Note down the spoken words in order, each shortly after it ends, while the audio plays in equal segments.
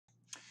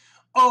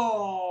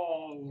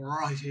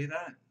Alrighty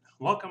then.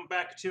 Welcome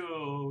back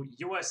to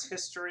U.S.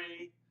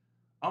 history.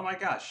 Oh my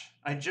gosh,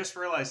 I just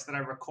realized that I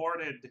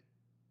recorded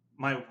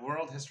my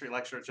world history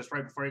lecture just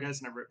right before you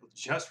guys, and I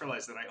just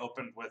realized that I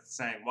opened with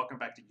saying welcome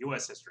back to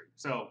U.S. history.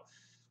 So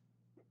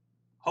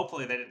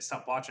hopefully they didn't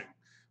stop watching.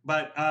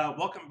 But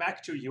welcome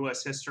back to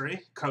U.S.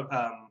 history,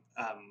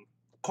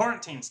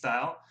 quarantine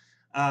style.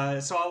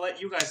 So I'll let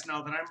you guys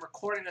know that I'm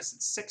recording this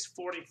at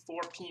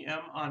 6:44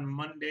 p.m. on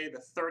Monday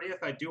the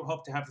 30th. I do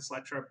hope to have this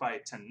lecture up by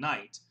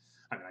tonight.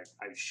 I mean,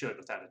 I should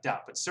without a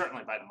doubt, but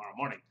certainly by tomorrow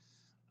morning.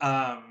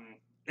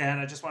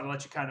 And I just want to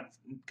let you kind of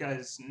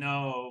guys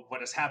know what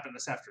has happened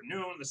this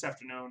afternoon. This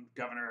afternoon,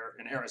 Governor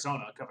in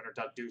Arizona, Governor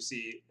Doug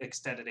Ducey,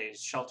 extended a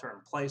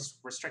shelter-in-place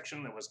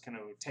restriction that was going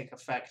to take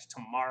effect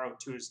tomorrow,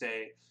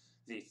 Tuesday,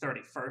 the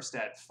 31st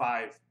at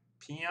 5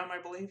 p.m.,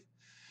 I believe.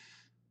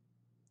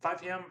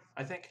 5 p.m.,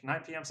 I think,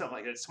 9 p.m., something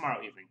like that. It's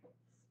tomorrow evening.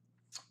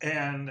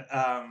 And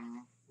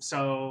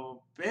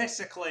so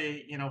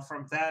basically,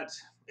 from that,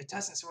 it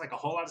doesn't seem like a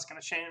whole lot is going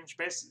to change.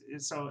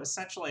 So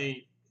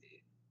essentially,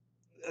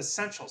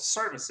 essential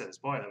services.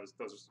 Boy,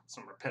 those are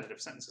some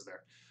repetitive sentences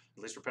there,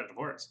 at least repetitive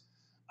words.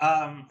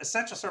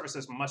 Essential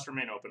services must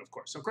remain open, of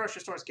course. So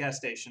grocery stores, gas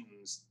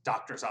stations,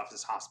 doctors'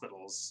 offices,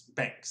 hospitals,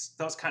 banks,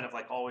 those kind of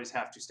like always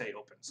have to stay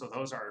open. So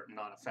those are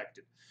not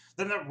affected.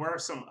 Then there are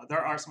some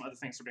other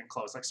things that are being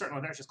closed. Like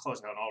certainly they're just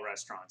closing down all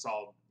restaurants,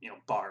 all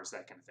bars,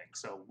 that kind of thing.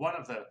 So one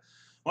of the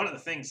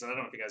things that I don't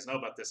know if you guys know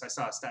about this, I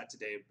saw a stat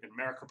today in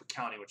Maricopa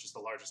County, which is the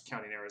largest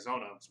county in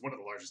Arizona. It's one of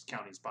the largest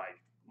counties by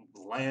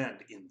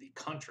land in the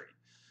country.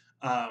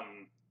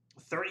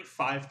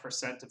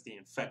 35% of the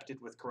infected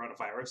with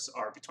coronavirus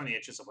are between the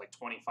ages of like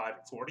 25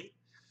 and 40.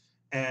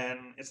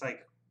 And it's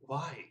like,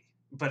 why?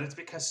 But it's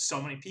because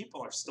so many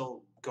people are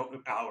still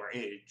our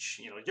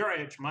age, your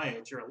age, my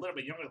age, you're a little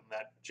bit younger than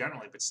that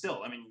generally, but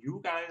still, I mean, you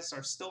guys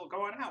are still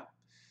going out.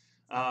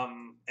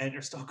 And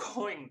you're still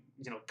going,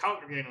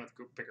 congregating with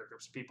bigger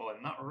groups of people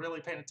and not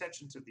really paying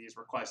attention to these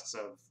requests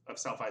of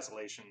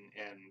self-isolation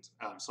and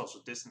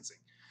social distancing.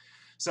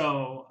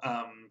 So,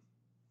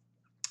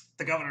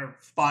 the governor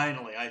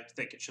finally, I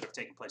think it should have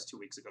taken place 2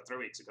 weeks ago, 3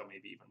 weeks ago,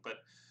 maybe even, but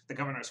the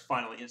governor has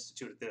finally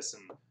instituted this,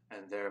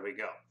 and there we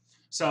go.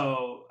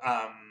 So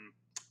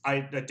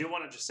I do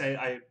want to just say,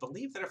 I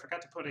believe that I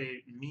forgot to put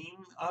a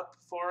meme up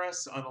for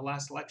us on the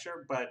last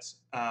lecture, but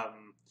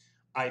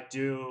I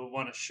do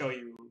want to show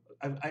you,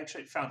 I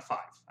actually found 5.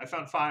 I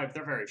found 5,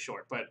 they're very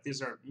short, but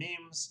these are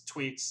memes,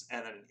 tweets,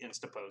 and then an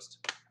Insta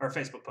post, or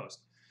Facebook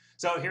post.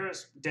 So here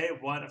is day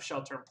 1 of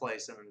shelter in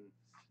place, and then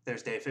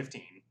there's day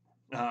 15.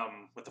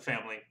 With the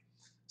family.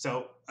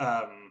 So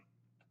I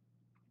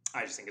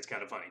just think it's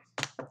kind of funny.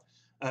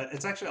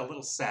 It's actually a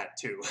little sad,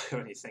 too,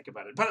 when you think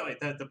about it. By the way,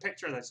 the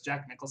picture, that's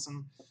Jack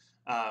Nicholson,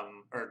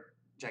 or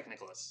Jack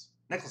Nicholson,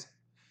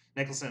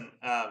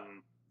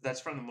 that's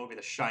from the movie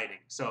The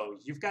Shining. So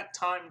you've got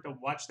time to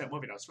watch that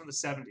movie. Now, it's from the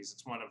 70s.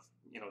 It's one of,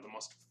 the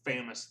most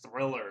famous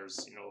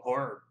thrillers,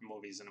 horror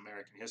movies in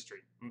American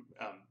history,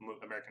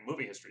 American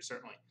movie history,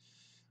 certainly.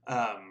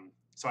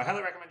 So I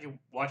highly recommend you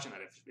watching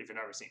that if you've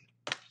never seen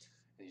it.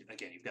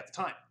 Again, you've got the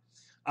time.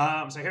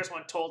 So here's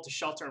one told to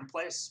shelter in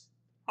place,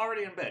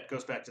 already in bed,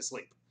 goes back to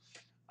sleep.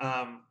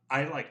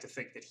 I like to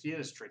think that he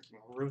is drinking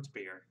root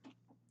beer.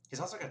 He's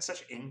also got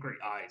such angry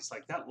eyes.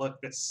 Like that look,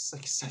 that's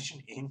like such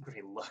an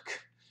angry look.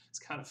 It's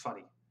kind of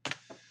funny.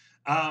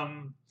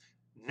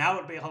 Now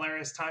would be a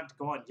hilarious time to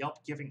go on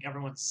Yelp giving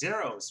everyone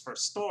 0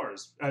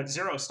 stars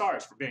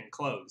for being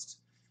closed.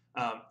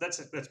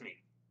 That's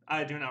me.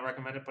 I do not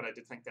recommend it, but I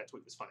did think that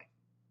tweet was funny.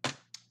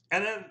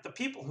 And then the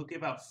people who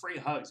give out free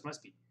hugs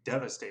must be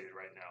devastated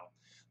right now.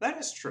 That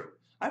is true.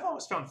 I've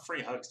always found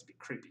free hugs to be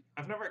creepy.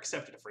 I've never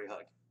accepted a free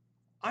hug.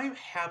 I'm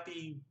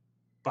happy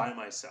by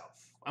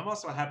myself. I'm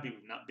also happy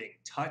with not being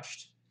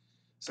touched.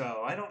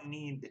 So I don't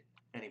need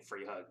any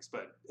free hugs,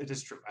 but it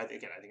is true. I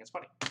think it's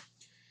funny.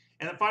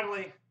 And then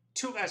finally,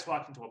 2 guys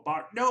walk into a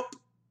bar. Nope,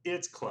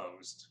 it's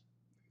closed.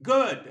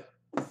 Good.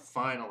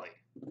 Finally.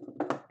 We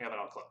have it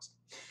all closed.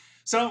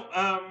 So,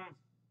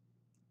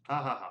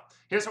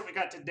 here's what we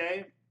got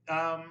today.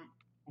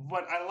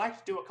 What I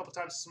like to do a couple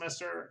times a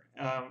semester,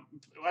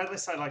 at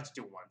least I like to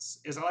do once,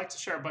 is I like to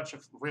share a bunch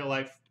of real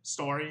life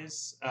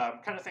stories,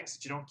 kind of things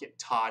that you don't get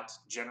taught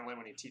generally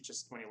when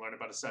you learn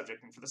about a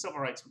subject. And for the civil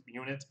rights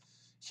unit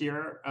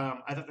here,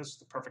 I thought this was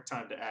the perfect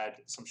time to add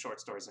some short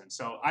stories in.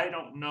 So I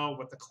don't know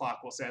what the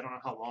clock will say. I don't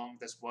know how long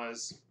this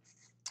was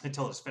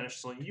until it's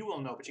finished. So you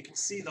will know, but you can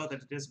see though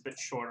that it is a bit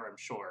shorter, I'm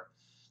sure.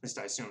 At least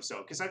I assume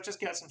so, because I've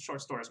just got some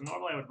short stories.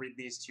 Normally I would read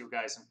these to you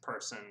guys in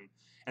person,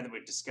 and then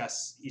we'd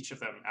discuss each of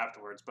them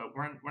afterwards, but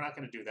we're not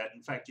going to do that.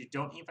 In fact, you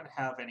don't even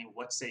have any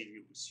what say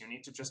yous. You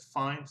need to just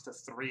find the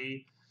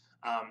 3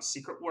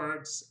 secret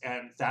words,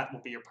 and that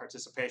will be your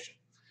participation.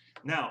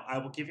 Now, I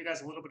will give you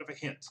guys a little bit of a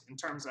hint. In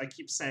terms, I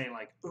keep saying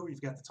like, oh,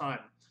 you've got the time.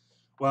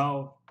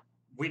 Well,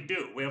 we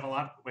do. We have a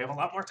lot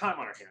more time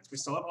on our hands. We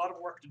still have a lot of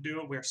work to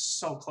do. We're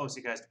so close,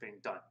 you guys, to being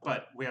done.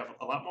 But we have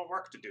a lot more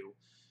work to do.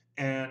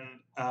 And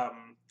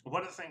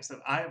one of the things that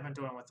I have been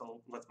doing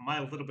with my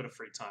little bit of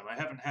free time, I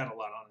haven't had a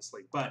lot,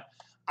 honestly, but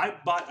I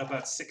bought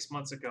about 6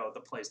 months ago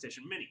the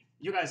PlayStation Mini.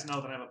 You guys know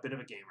that I'm a bit of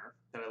a gamer,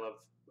 that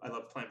I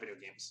love playing video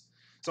games.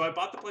 So I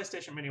bought the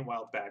PlayStation Mini a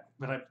while back,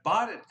 but I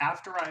bought it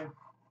after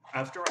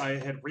I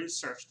had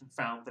researched and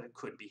found that it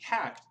could be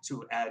hacked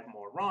to add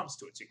more ROMs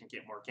to it, so you can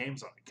get more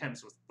games on it. It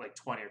comes with like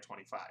 20 or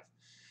 25.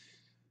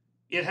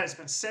 It has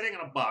been sitting in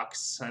a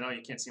box. I know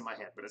you can't see my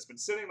hand, but it's been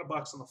sitting in a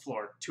box on the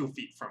floor 2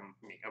 feet from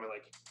me. I mean,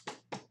 like,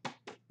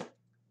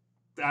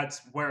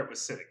 that's where it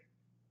was sitting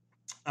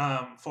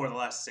for the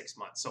last 6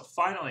 months. So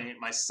finally,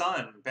 my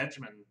son,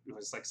 Benjamin, who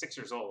was like 6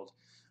 years old,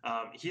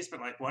 he's been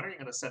like, when are you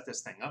going to set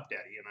this thing up,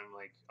 Daddy? And I'm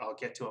like, I'll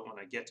get to it when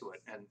I get to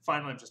it. And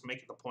finally, I'm just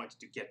making the point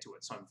to get to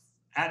it. So I'm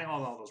adding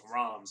all those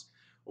ROMs,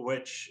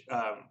 which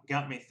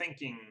got me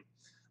thinking,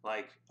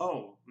 like,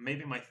 oh,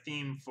 maybe my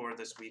theme for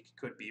this week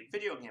could be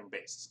video game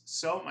based.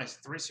 So my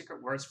 3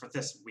 secret words for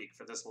this week,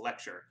 for this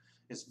lecture,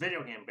 is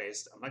video game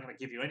based. I'm not going to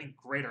give you any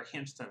greater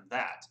hint than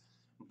that,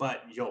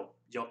 but you'll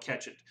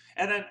catch it.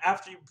 And then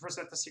after you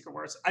present the secret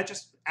words, I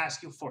just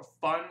ask you for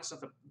fun. So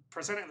the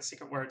presenting the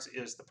secret words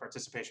is the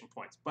participation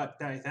points,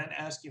 but I then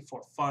ask you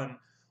for fun.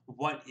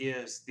 What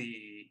is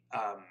the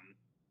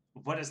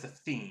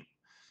theme?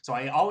 So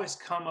I always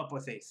come up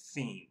with a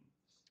theme.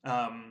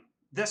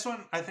 This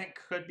one I think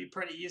could be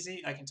pretty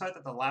easy. I can tell you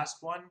that the last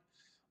one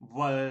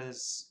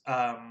was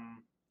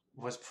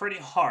pretty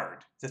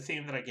hard. The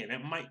theme that I gave,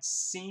 it might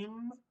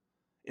seem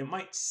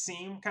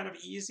kind of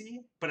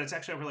easy, but it's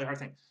actually a really hard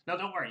thing. Now,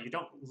 don't worry, you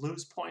don't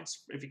lose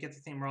points if you get the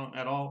theme wrong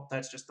at all.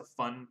 That's just the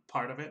fun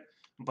part of it.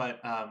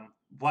 But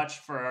watch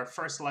for our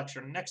first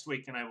lecture next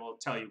week, and I will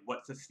tell you what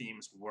the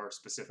themes were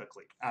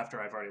specifically after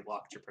I've already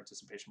locked your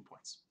participation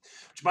points.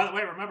 Which, by the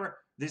way, remember,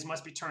 these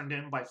must be turned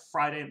in by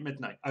Friday at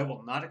midnight. I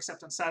will not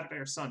accept on Saturday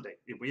or Sunday.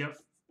 We have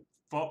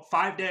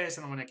 5 days,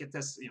 and I'm going to get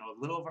this, a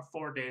little over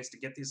 4 days to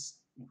get these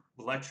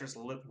lectures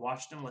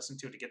watched and listened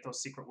to get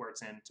those secret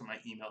words into my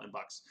email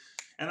inbox.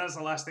 And that is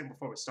the last thing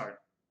before we start.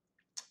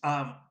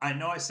 I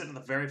know I said in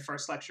the very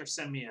first lecture,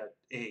 send me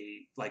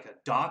a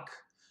doc.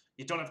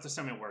 You don't have to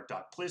send me a Word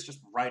doc. Please just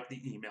write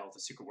the email with the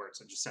secret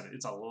words and just send it.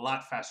 It's a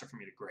lot faster for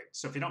me to grade.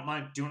 So if you don't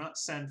mind, do not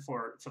send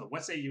for the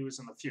what's they use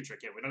in the future.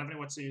 Again, we don't have any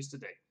what's they use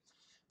today.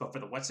 But for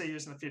the what's they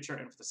use in the future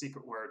and for the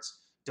secret words,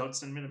 don't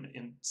send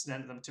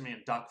them to me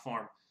in doc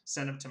form.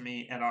 Send them to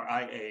me and our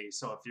IA.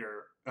 So if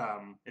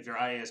your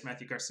IA is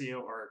Matthew Garcia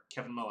or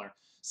Kevin Miller,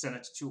 send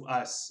it to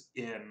us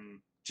in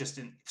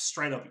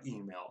straight up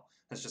email.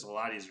 That's just a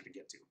lot easier to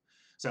get to.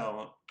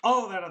 So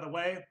all of that out of the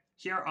way,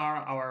 here are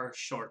our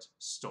short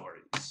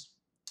stories.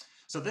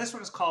 So this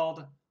one is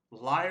called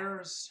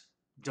Liars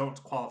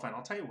Don't Qualify. And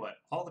I'll tell you what,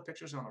 all the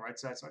pictures are on the right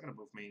side, so I'm going to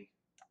move me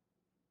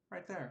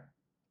right there.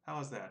 How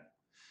is that?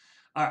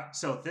 All right,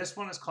 so this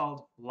one is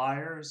called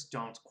Liars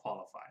Don't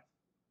Qualify.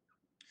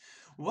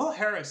 Will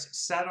Harris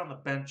sat on the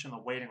bench in the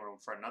waiting room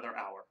for another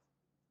hour.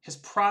 His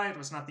pride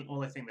was not the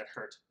only thing that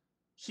hurt.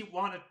 He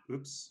wanted...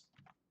 Oops.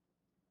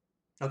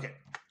 Okay,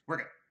 we're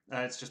good.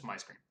 It's just my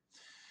screen.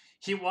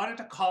 He wanted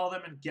to call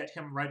them and get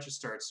him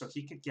registered so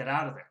he could get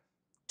out of there.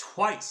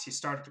 Twice he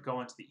started to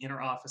go into the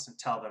inner office and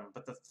tell them,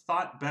 but he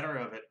thought better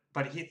of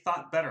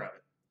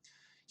it.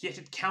 He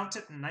had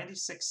counted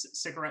 96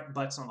 cigarette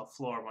butts on the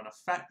floor when a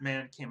fat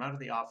man came out of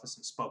the office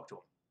and spoke to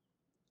him.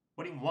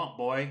 What do you want,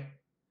 boy?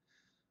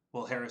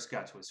 Will Harris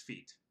got to his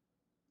feet.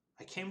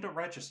 I came to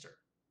register.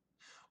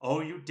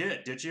 Oh, you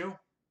did you?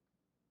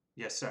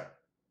 Yes, sir.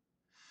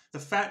 The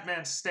fat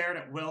man stared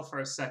at Will for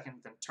a second,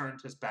 then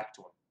turned his back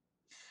to him.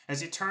 As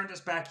he turned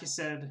his back, he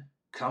said,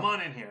 Come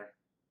on in here.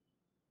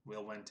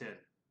 Will went in.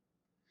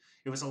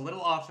 It was a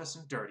little office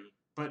and dirty,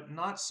 but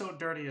not so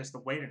dirty as the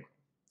waiting room.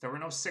 There were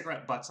no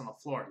cigarette butts on the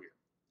floor here.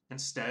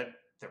 Instead,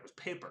 there was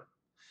paper.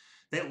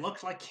 They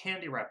looked like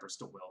candy wrappers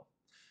to Will.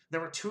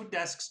 There were 2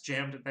 desks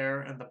jammed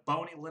there, and the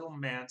bony little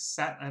man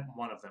sat at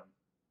one of them,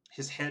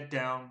 his head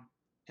down,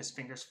 his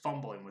fingers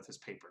fumbling with his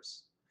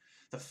papers.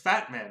 The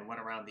fat man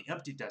went around the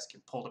empty desk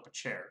and pulled up a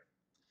chair.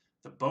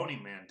 The bony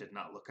man did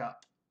not look up.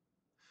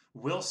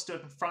 Will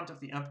stood in front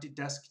of the empty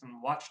desk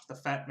and watched the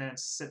fat man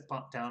sit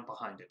down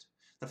behind it.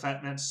 The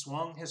fat man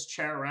swung his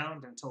chair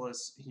around until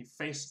he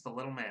faced the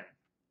little man.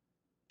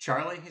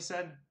 Charlie, he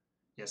said.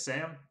 Yes,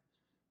 Sam?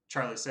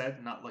 Charlie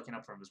said, not looking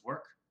up from his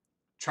work.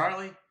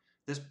 Charlie,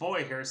 this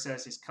boy here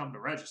says he's come to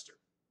register.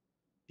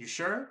 You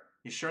sure?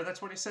 You sure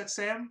that's what he said,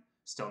 Sam?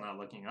 Still not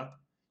looking up.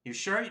 You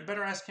sure? You'd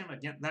better ask him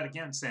that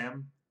again,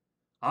 Sam.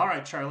 All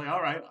right, Charlie,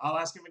 all right. I'll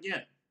ask him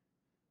again,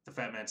 the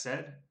fat man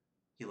said.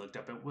 He looked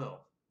up at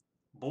Will.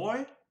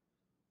 Boy,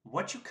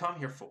 what you come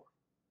here for?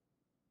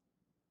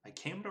 I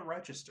came to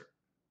register.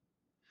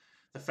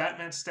 The fat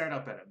man stared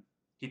up at him.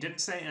 He didn't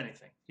say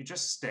anything. He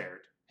just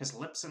stared, his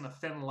lips in a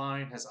thin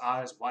line, his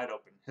eyes wide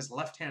open. His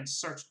left hand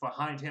searched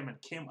behind him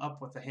and came up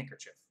with a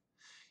handkerchief.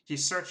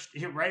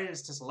 He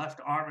raised his left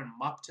arm and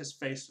mopped his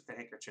face with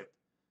the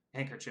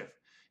handkerchief,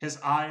 his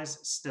eyes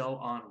still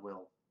on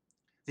Will.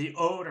 The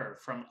odor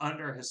from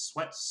under his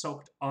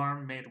sweat-soaked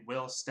arm made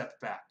Will step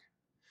back.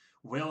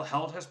 Will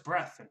held his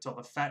breath until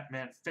the fat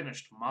man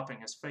finished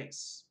mopping his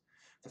face.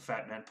 The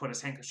fat man put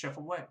his handkerchief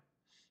away.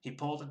 He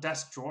pulled a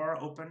desk drawer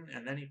open,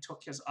 and then he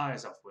took his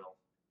eyes off Will.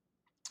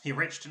 He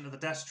reached into the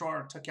desk drawer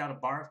and took out a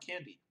bar of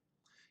candy.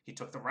 He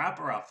took the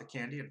wrapper off the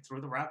candy and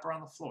threw the wrapper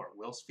on the floor at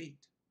Will's feet.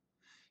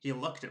 He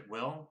looked at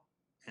Will,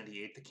 and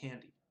he ate the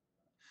candy.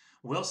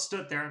 Will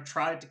stood there and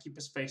tried to keep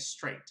his face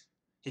straight.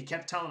 He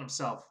kept telling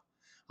himself,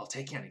 I'll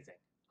take anything.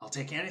 I'll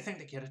take anything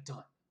to get it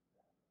done.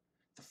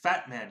 The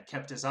fat man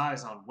kept his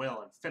eyes on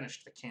Will and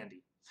finished the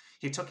candy.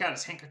 He took out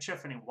his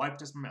handkerchief and he wiped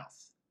his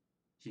mouth.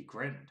 He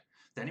grinned.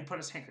 Then he put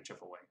his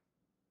handkerchief away.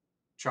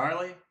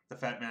 Charlie, the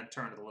fat man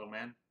turned to the little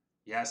man.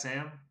 Yeah,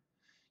 Sam?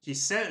 He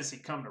says he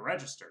come to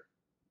register.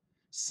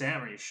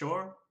 Sam, are you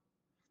sure?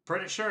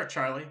 Pretty sure,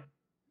 Charlie.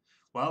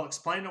 Well,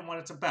 explain to him what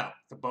it's about.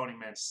 The bony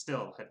man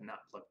still had not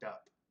looked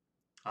up.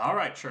 All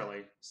right,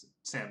 Charlie,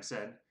 Sam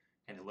said,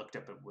 and he looked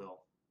up at Will.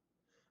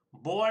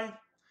 Boy,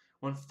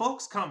 when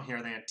folks come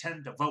here, they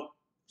intend to vote,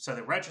 so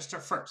they register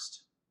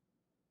first.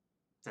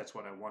 That's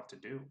what I want to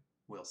do,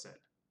 Will said.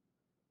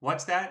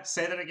 What's that?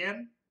 Say that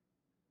again?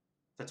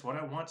 That's what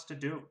I want to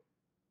do.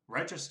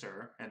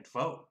 Register and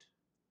vote.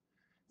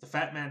 The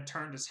fat man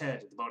turned his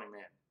head to the bony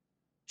man.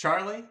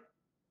 Charlie?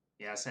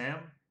 Yeah, Sam?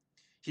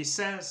 He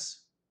says,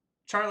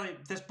 Charlie,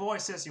 this boy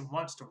says he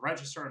wants to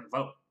register and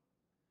vote.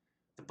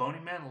 The bony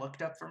man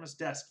looked up from his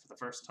desk for the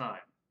first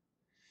time.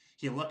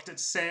 He looked at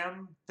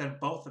Sam, then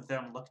both of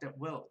them looked at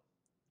Will.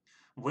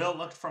 Will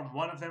looked from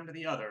one of them to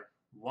the other,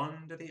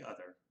 one to the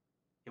other.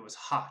 It was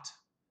hot,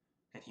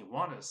 and he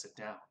wanted to sit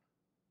down.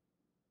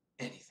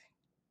 Anything.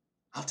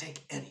 I'll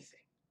take anything.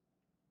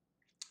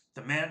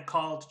 The man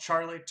called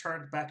Charlie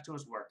turned back to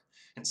his work,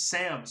 and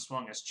Sam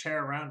swung his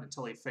chair around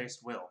until he faced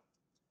Will.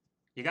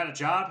 You got a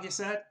job, he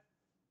said.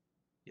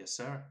 Yes,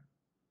 sir.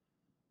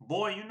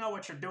 Boy, you know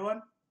what you're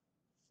doing?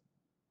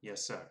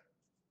 Yes, sir.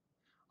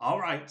 All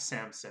right,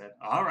 Sam said.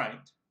 All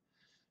right.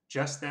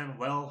 Just then,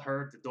 Will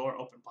heard the door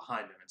open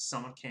behind him, and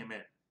someone came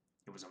in.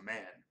 It was a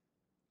man.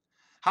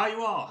 How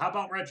you all? How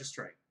about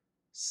registering?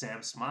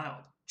 Sam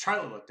smiled.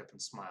 Charlie looked up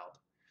and smiled.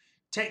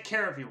 Take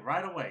care of you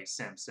right away,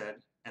 Sam said,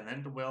 and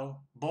then to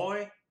Will,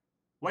 Boy,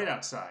 wait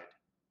outside.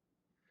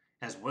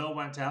 As Will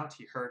went out,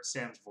 he heard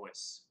Sam's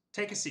voice.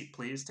 Take a seat,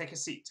 please. Take a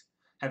seat.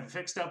 Have you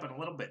fixed up in a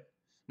little bit.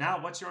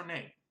 Now, what's your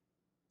name?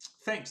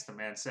 Thanks, the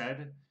man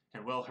said,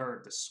 and Will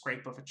heard the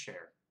scrape of a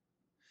chair.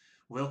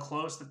 Will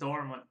closed the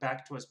door and went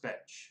back to his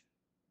bench.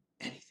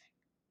 Anything.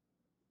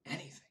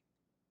 Anything.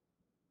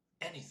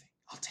 Anything.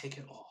 I'll take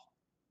it all.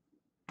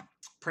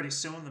 Pretty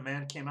soon, the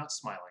man came out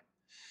smiling.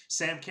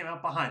 Sam came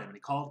out behind him, and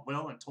he called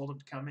Will and told him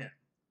to come in.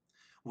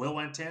 Will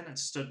went in and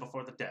stood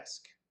before the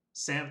desk.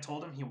 Sam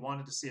told him he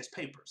wanted to see his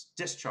papers,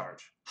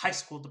 discharge, high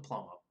school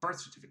diploma,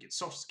 birth certificate,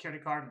 social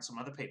security card, and some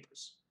other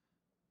papers.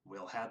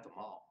 Will had them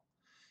all.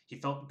 He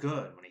felt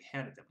good when he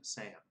handed them to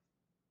Sam.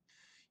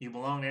 You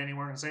belong to any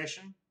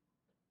organization?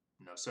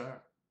 No,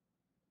 sir.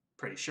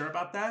 Pretty sure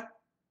about that?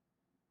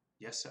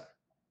 Yes, sir.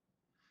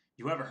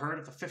 You ever heard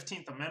of the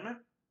 15th Amendment?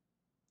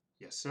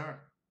 Yes, sir.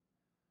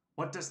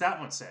 What does that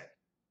one say?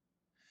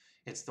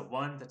 It's the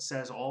one that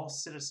says all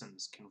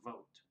citizens can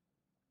vote.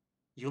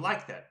 You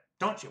like that,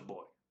 don't you,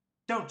 boy?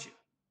 Don't you?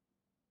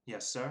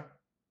 Yes, sir.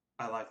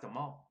 I like them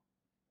all.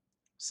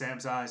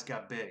 Sam's eyes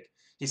got big.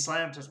 He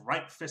slammed his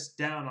right fist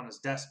down on his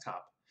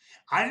desktop.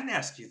 I didn't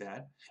ask you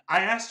that.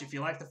 I asked you if you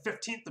like the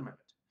 15th Amendment.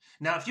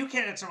 Now, if you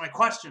can't answer my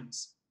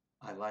questions,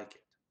 I like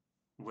it,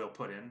 Will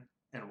put in,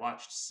 and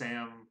watched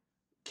Sam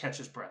catch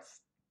his breath.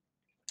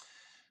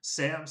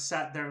 Sam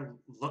sat there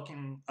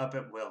looking up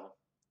at Will.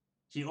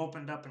 He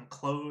opened up and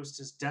closed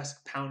his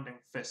desk-pounding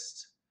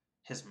fist.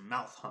 His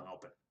mouth hung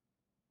open.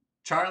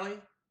 Charlie?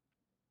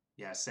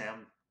 Yeah,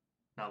 Sam,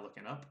 not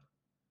looking up.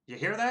 You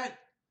hear that?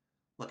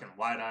 Looking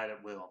wide-eyed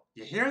at Will.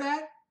 You hear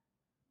that?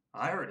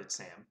 I heard it,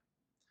 Sam.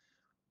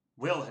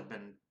 Will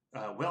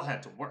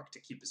had to work to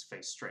keep his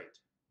face straight.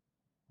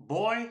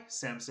 Boy,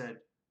 Sam said,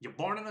 you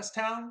born in this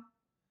town?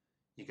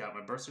 You got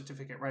my birth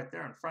certificate right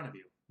there in front of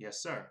you.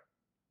 Yes, sir.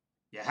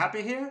 You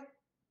happy here?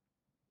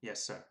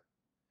 Yes, sir.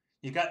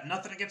 You got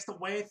nothing against the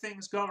way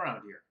things go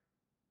around here?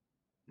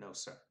 No,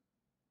 sir.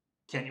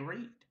 Can you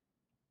read?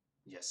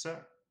 Yes,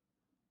 sir.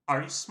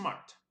 Are you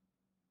smart?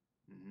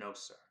 No,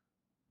 sir.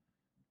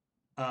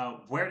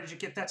 Where did you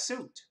get that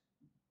suit?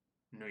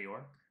 New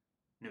York.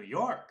 New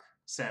York?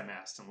 Sam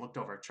asked and looked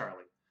over at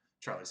Charlie.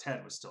 Charlie's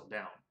head was still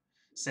down.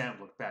 Sam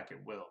looked back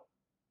at Will.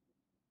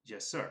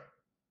 Yes, sir,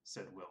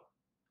 said Will.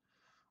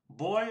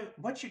 Boy,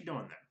 what you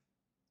doing there?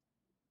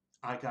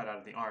 I got out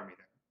of the army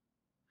there.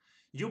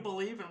 You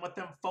believe in what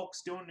them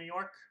folks do in New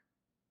York?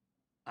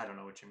 I don't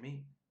know what you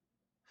mean.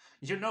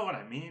 You know what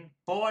I mean.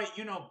 Boy,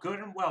 you know good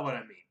and well what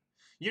I mean.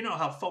 You know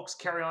how folks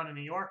carry on in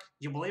New York.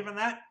 You believe in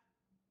that?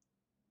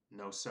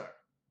 No, sir,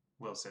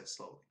 Will said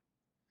slowly.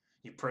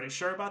 You pretty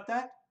sure about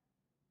that?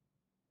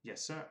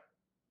 Yes, sir.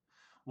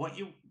 What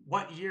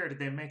year did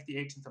they make the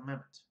 18th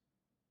Amendment?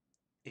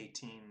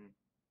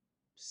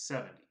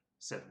 1870,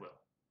 said Will.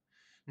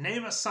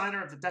 Name a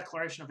signer of the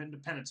Declaration of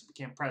Independence who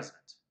became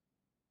president.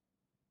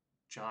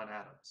 John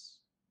Adams.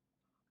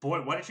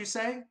 Boy, what did you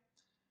say?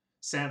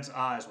 Sam's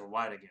eyes were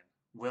wide again.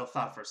 Will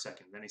thought for a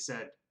second. Then he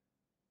said,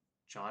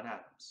 John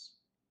Adams.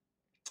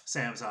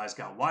 Sam's eyes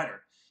got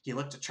wider. He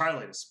looked at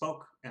Charlie and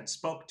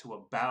spoke to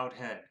a bowed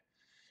head.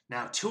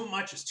 Now, too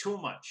much is too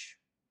much.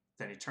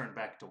 Then he turned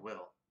back to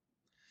Will.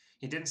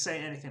 He didn't say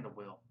anything to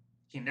Will.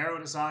 He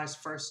narrowed his eyes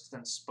first,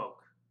 then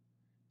spoke.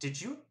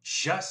 Did you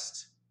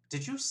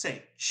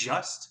say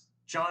just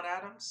John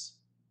Adams?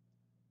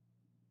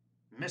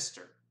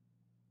 Mr.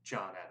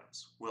 John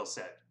Adams, Will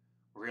said,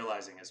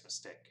 realizing his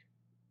mistake.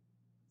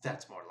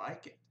 That's more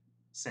like it,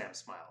 Sam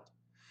smiled.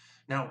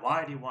 Now,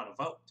 why do you want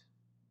to vote?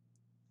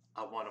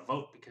 I want to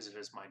vote because it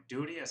is my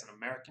duty as an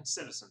American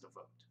citizen to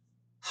vote.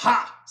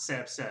 Ha!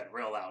 Sam said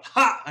real loud.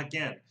 Ha!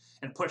 Again,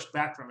 and pushed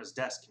back from his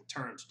desk and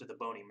turned to the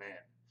bony man.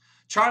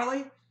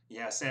 Charlie?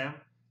 Yeah, Sam.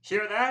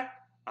 Hear that?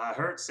 I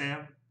heard,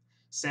 Sam.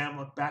 Sam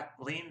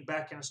leaned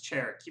back in his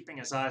chair, keeping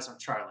his eyes on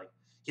Charlie.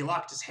 He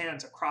locked his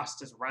hands across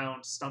his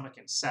round stomach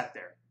and sat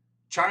there.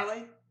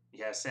 Charlie?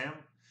 Yeah, Sam.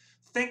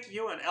 Think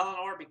you and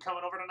Eleanor be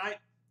coming over tonight?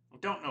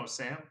 Don't know,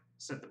 Sam,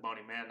 said the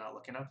bony man, not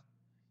looking up.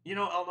 You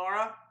know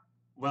Elnora?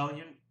 Well,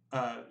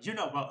 you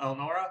know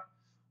Elnora?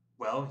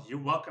 Well, you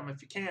welcome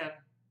if you can.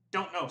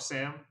 Don't know,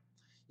 Sam.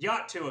 You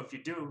ought to if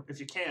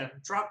you can.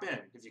 Drop in,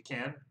 if you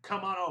can.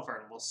 Come on over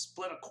and we'll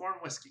split a corn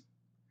whiskey.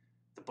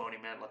 The bony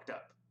man looked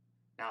up.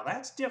 Now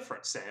that's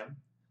different, Sam.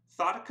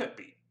 Thought it could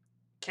be.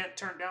 Can't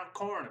turn down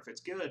corn if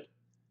it's good.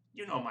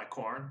 You know my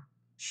corn.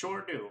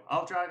 Sure do.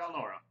 I'll drag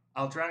Elnora.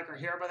 I'll drag her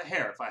hair by the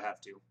hair if I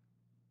have to.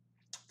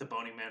 The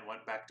bony man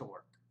went back to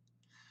work.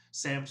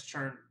 Sam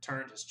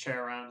turned his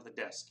chair around to the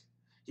desk.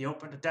 He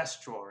opened a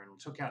desk drawer and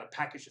took out a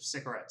package of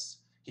cigarettes.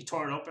 He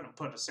tore it open and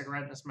put a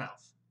cigarette in his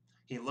mouth.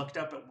 He looked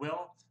up at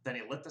Will, then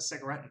he lit the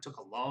cigarette and took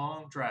a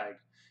long drag,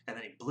 and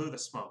then he blew the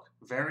smoke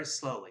very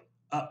slowly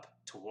up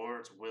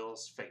towards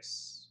Will's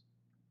face.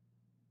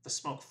 The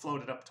smoke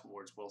floated up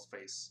towards Will's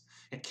face.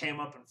 It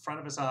came up in front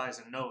of his eyes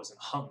and nose and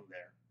hung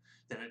there.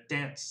 Then it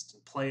danced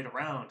and played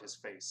around his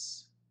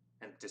face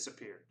and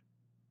disappeared.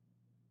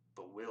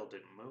 But Will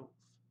didn't move.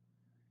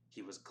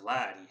 He was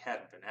glad he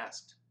hadn't been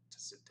asked to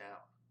sit down.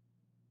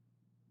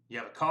 You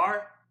have a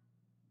car?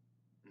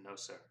 No,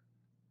 sir.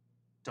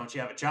 Don't you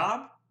have a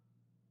job?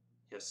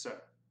 Yes,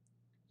 sir.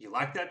 You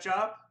like that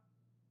job?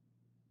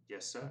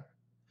 Yes, sir.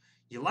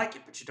 You like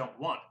it, but you don't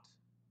want it.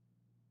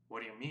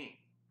 What do you mean?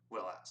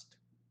 Will asked.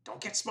 Don't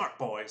get smart,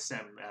 boy,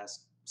 Sam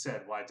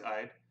said,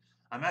 wide-eyed.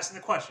 I'm asking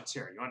the questions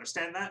here. You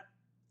understand that?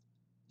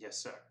 Yes,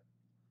 sir.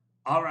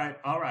 All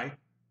right.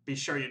 Be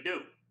sure you do.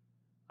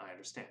 I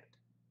understand.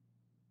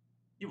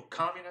 You a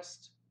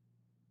communist?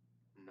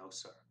 No,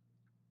 sir.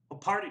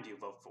 What party do you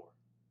vote for?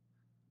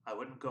 I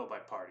wouldn't go by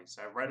parties.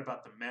 I write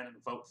about the men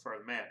and vote for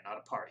a man, not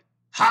a party.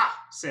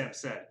 Ha! Sam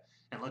said,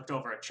 and looked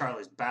over at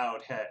Charlie's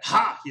bowed head.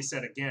 Ha! He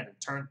said again, and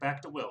turned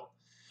back to Will.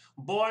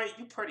 Boy,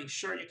 you pretty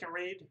sure you can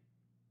read?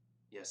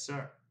 Yes,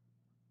 sir.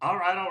 All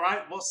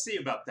right. We'll see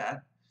about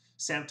that.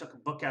 Sam took a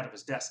book out of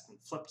his desk and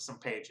flipped some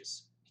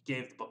pages. He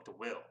gave the book to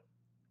Will.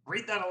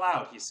 Read that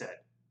aloud, he said.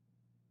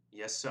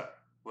 Yes, sir,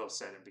 Will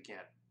said and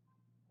began.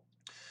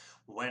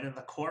 When in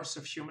the course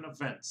of human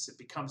events it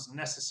becomes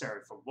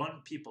necessary for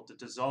one people to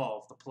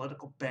dissolve the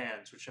political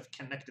bands which have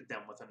connected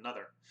them with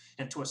another,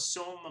 and to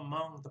assume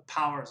among the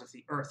powers of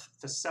the earth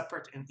the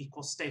separate and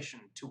equal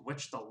station to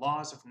which the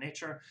laws of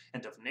nature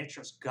and of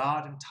nature's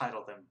God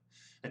entitle them,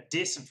 a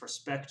decent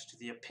respect to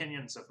the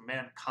opinions of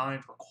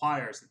mankind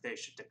requires that they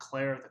should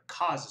declare the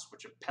causes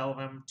which impel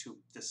them to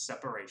this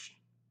separation.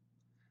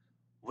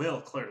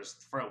 Will cleared his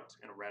throat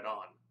and read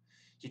on.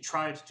 He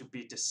tried to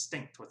be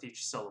distinct with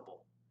each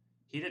syllable.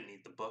 He didn't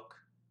need the book.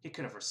 He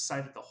could have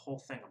recited the whole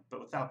thing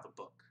without the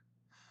book.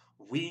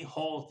 We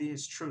hold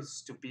these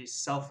truths to be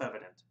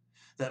self-evident,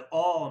 that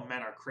all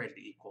men are created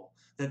equal,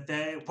 that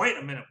they... Wait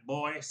a minute,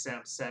 boy,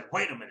 Sam said.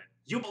 Wait a minute.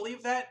 You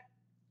believe that?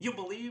 You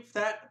believe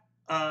that,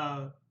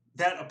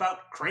 that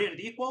about created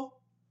equal?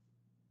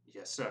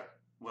 Yes, sir,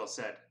 Will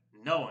said,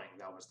 knowing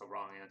that was the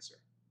wrong answer.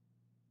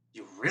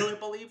 You really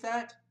believe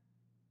that?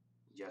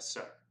 Yes,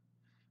 sir.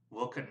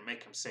 Will couldn't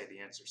make him say the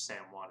answer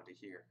Sam wanted to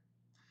hear.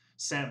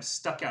 Sam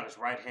stuck out his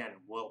right hand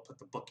and Will put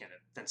the book in it.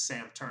 Then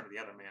Sam turned to the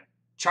other man.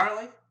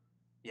 Charlie?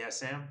 Yeah,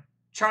 Sam?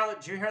 Charlie,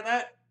 did you hear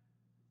that?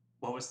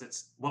 What was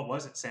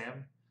it,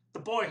 Sam? The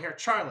boy here,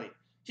 Charlie.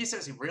 He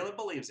says he really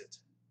believes it.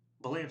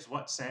 Believes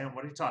what, Sam?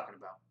 What are you talking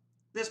about?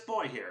 This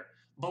boy here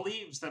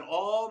believes that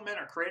all men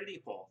are created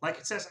equal, like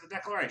it says in the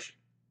Declaration.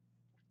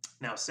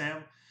 Now,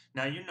 Sam,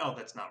 you know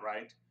that's not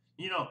right.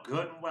 You know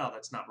good and well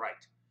that's not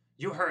right.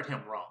 You heard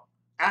him wrong.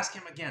 Ask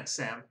him again,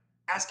 Sam.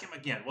 Ask him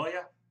again, will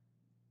you?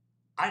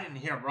 I didn't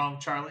hear him wrong,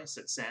 Charlie,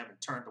 said Sam and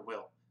turned to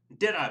Will.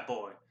 Did I,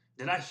 boy?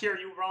 Did I hear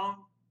you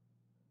wrong?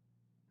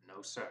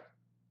 No, sir.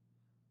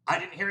 I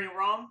didn't hear you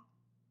wrong?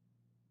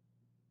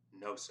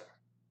 No, sir.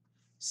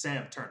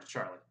 Sam turned to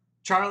Charlie.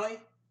 Charlie?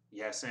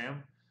 Yes,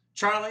 Sam.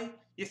 Charlie,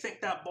 you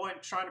think that boy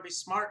trying to be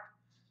smart?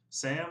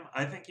 Sam,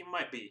 I think he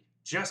might be.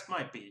 Just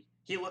might be.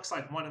 He looks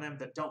like one of them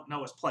that don't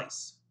know his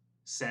place.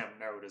 Sam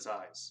narrowed his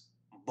eyes.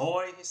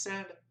 Boy, he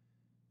said,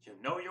 you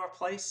know your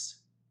place?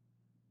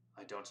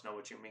 I don't know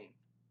what you mean.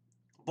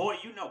 Boy,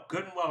 you know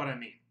good and well what I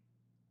mean.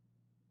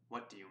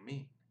 What do you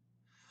mean?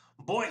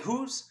 Boy,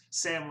 who's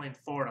Sam leaned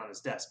forward on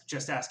his desk, who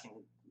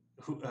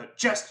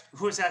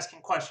is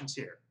asking questions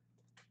here?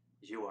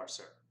 You are,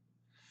 sir.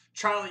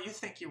 Charlie, you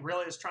think he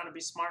really is trying to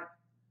be smart?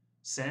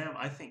 Sam,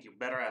 I think you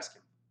better ask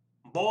him.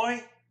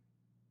 Boy?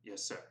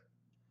 Yes, sir.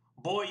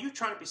 Boy, you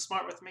trying to be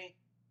smart with me?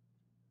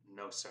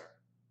 No, sir.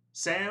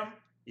 Sam?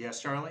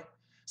 Yes, Charlie.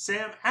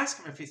 Sam,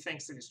 ask him if he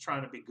thinks that he's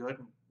trying to be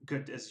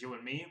good as you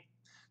and me.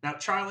 Now,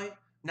 Charlie,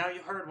 now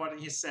you heard what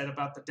he said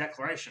about the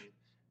declaration.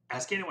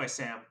 Ask anyway,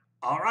 Sam.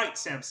 All right,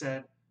 Sam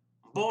said.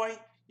 Boy,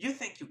 you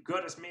think you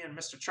good as me and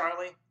Mr.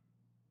 Charlie?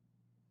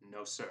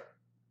 No, sir,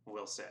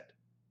 Will said.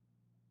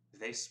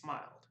 They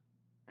smiled,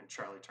 and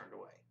Charlie turned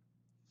away.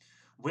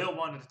 Will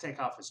wanted to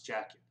take off his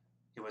jacket.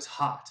 It was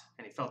hot,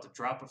 and he felt a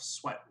drop of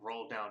sweat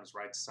roll down his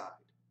right side.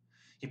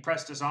 He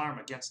pressed his arm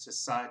against his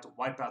side to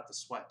wipe out the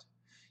sweat.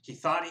 He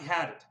thought he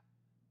had it,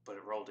 but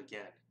it rolled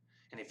again,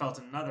 and he felt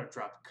another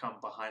drop come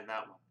behind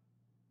that one.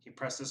 He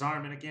pressed his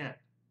arm in again.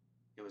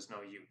 It was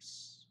no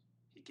use.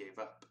 He gave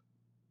up.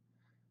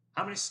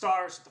 How many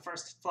stars did the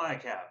first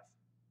flag have?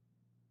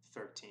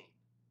 13.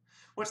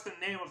 What's the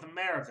name of the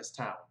mayor of this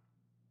town?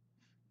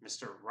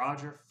 Mr.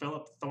 Roger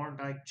Philip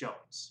Thorndyke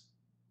Jones.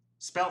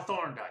 Spell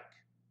Thorndyke.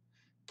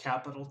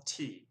 Capital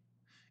T.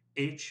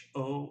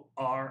 Hornedyke.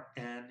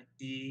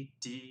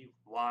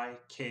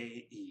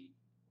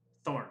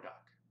 Thorndyke.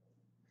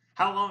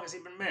 How long has he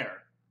been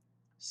mayor?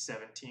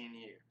 17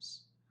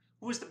 years.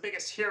 Who was the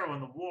biggest hero in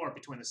the war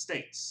between the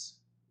states?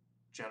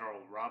 General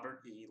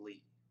Robert E.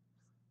 Lee.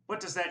 What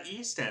does that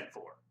E stand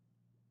for?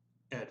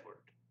 Edward.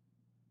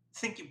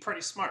 Think you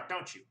pretty smart,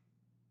 don't you?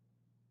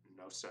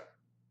 No, sir.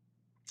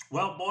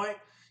 Well, boy,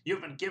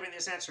 you've been giving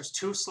these answers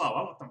too slow.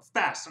 I want them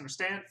fast,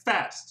 understand?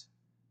 Fast.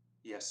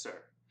 Yes,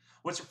 sir.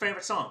 What's your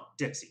favorite song?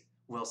 Dixie,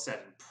 Will said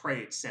and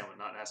prayed Sam would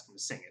not ask him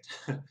to sing it.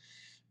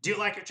 Do you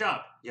like your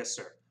job? Yes,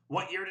 sir.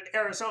 What year did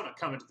Arizona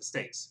come into the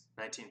States?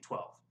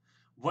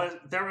 1912.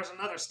 There was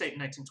another state in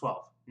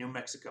 1912, New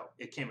Mexico.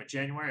 It came in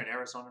January and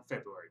Arizona in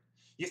February.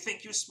 You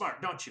think you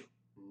smart, don't you?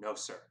 No,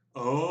 sir.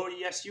 Oh,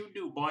 yes, you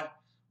do, boy.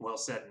 Will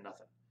said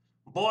nothing.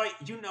 Boy,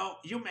 you know,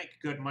 you make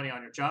good money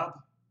on your job.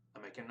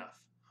 I make enough.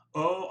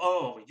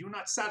 Oh, you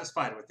not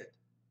satisfied with it?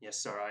 Yes,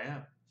 sir, I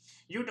am.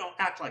 You don't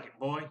act like it,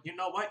 boy. You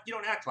know what? You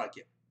don't act like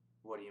it.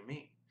 What do you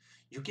mean?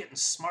 You getting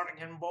smart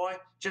again, boy?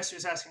 Just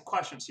who's asking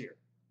questions here?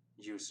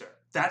 You, sir.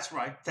 That's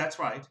right, that's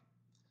right.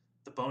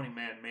 The bony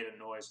man made a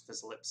noise with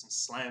his lips and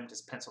slammed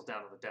his pencil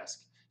down on the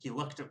desk. He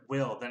looked at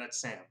Will, then at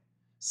Sam.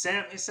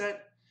 Sam, he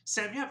said.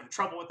 Sam, you having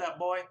trouble with that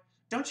boy?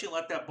 Don't you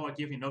let that boy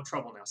give you no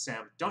trouble now,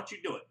 Sam. Don't you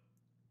do it.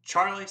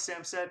 Charlie,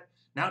 Sam said.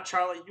 Now,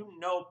 Charlie, you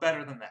know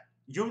better than that.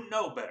 You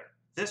know better.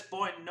 This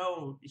boy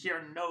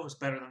here knows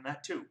better than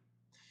that, too.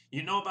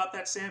 You know about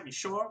that, Sam? You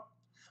sure?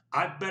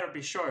 I'd better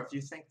be sure if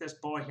you think this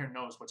boy here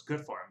knows what's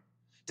good for him.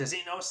 Does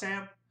he know,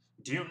 Sam?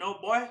 Do you know,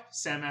 boy?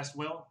 Sam asked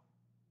Will.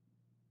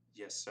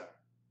 Yes, sir.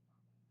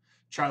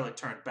 Charlie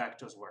turned back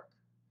to his work.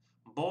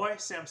 Boy,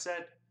 Sam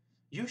said,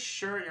 you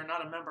sure you're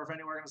not a member of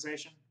any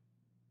organization?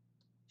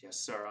 Yes,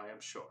 sir, I am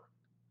sure.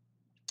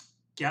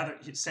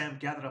 Sam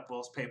gathered up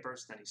Will's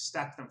papers, then he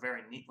stacked them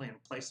very neatly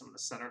and placed them in the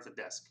center of the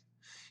desk.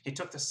 He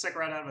took the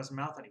cigarette out of his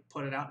mouth and he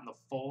put it out in the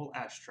full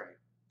ashtray.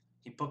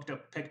 He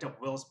picked up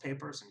Will's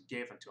papers and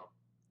gave them to him.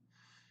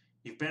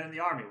 You've been in the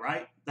Army,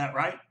 right? That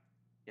right?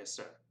 Yes,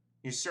 sir.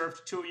 You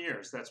served 2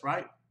 years, that's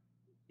right?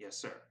 Yes,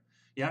 sir.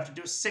 You have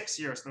to do 6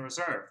 years in the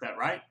reserve, that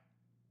right?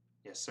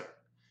 Yes, sir.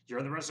 You're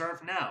in the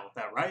reserve now,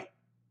 that right?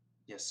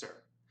 Yes,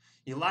 sir.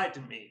 You lied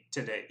to me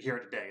here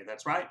today,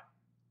 that's right?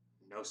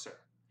 No, sir.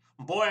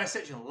 Boy, I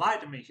said you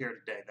lied to me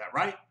here today, that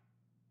right?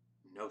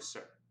 No,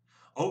 sir.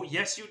 Oh,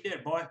 yes, you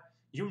did, boy.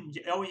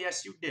 Oh,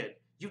 yes, you did.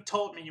 You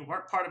told me you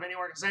weren't part of any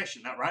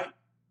organization, that right?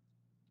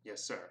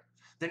 Yes, sir.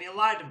 Then you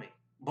lied to me.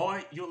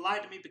 Boy, you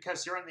lied to me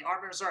because you're in the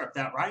Army Reserve,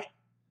 that right?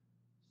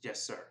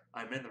 Yes, sir.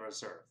 I'm in the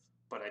reserve,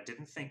 but I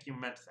didn't think you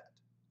meant that.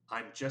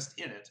 I'm just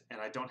in it,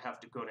 and I don't have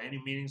to go to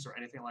any meetings or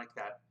anything like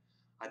that.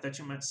 I thought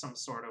you meant some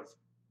sort of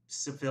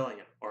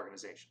civilian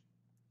organization.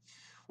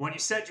 When you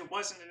said you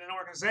wasn't in an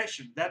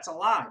organization, that's a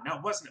lie,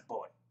 now wasn't it,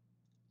 boy?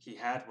 He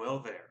had Will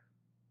there.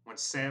 When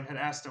Sam had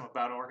asked him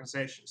about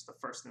organizations, the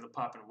first thing that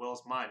popped in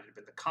Will's mind had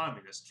been the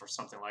communists or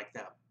something like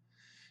them.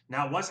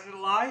 Now, wasn't it a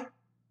lie?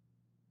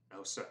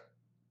 No, sir.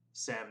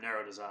 Sam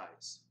narrowed his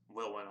eyes.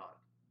 Will went on.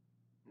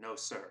 No,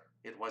 sir,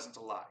 it wasn't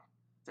a lie.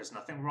 There's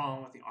nothing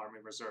wrong with the Army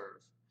Reserve.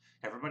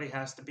 Everybody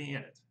has to be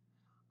in it.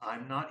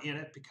 I'm not in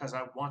it because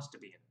I want to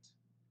be in it.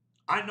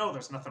 I know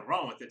there's nothing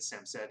wrong with it,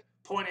 Sam said.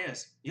 Point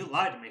is, you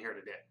lied to me here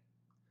today.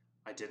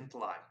 I didn't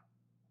lie.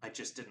 I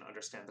just didn't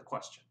understand the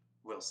question,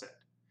 Will said.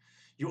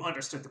 You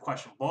understood the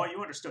question, boy.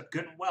 You understood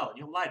good and well, and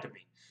you lied to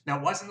me.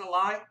 Now, wasn't it a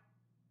lie?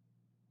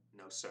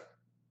 No, sir.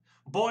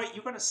 Boy,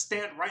 you going to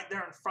stand right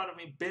there in front of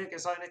me, big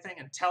as anything,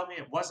 and tell me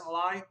it wasn't a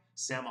lie?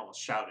 Sam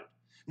almost shouted.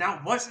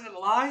 Now, wasn't it a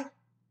lie?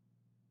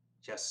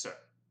 Yes, sir,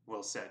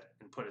 Will said,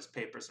 and put his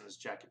papers in his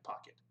jacket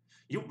pocket.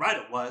 You right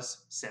it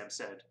was, Sam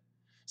said.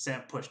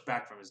 Sam pushed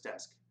back from his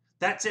desk.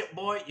 That's it,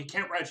 boy. You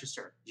can't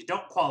register. You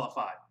don't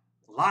qualify.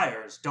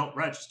 Liars don't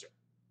register.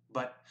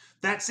 But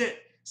that's it.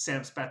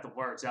 Sam spat the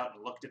words out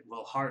and looked at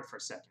Will hard for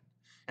a second.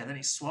 And then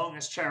he swung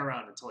his chair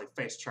around until he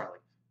faced Charlie.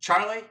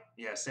 Charlie?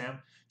 Yeah, Sam.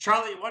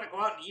 Charlie, you want to go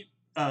out and eat?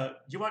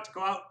 You want to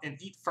go out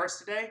and eat first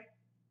today?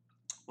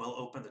 Will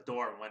opened the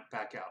door and went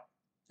back out.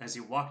 As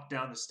he walked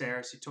down the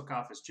stairs, he took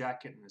off his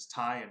jacket and his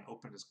tie and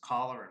opened his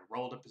collar and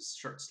rolled up his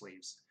shirt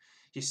sleeves.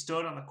 He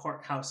stood on the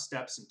courthouse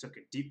steps and took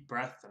a deep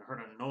breath and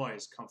heard a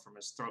noise come from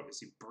his throat as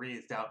he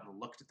breathed out and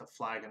looked at the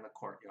flag in the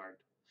courtyard.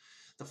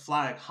 The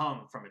flag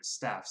hung from its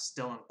staff,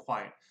 still and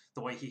quiet,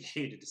 the way he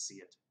hated to see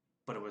it,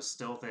 but it was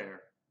still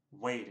there,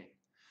 waiting,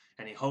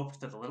 and he hoped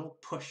that a little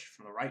push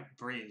from the right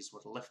breeze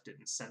would lift it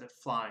and send it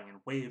flying and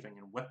waving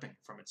and whipping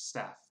from its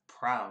staff,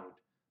 proud,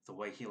 the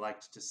way he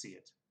liked to see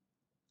it.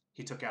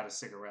 He took out a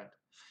cigarette,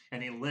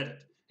 and he lit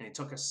it, and he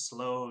took a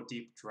slow,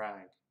 deep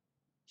drag.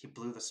 He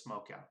blew the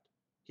smoke out.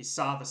 He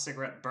saw the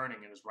cigarette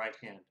burning in his right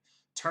hand,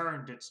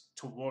 turned it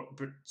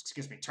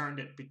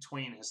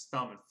between his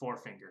thumb and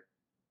forefinger,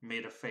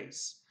 made a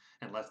face,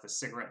 and let the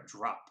cigarette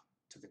drop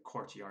to the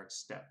courtyard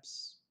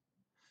steps.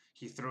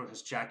 He threw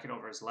his jacket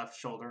over his left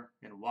shoulder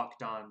and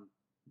walked on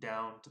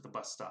down to the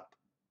bus stop,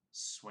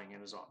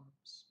 swinging his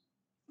arms.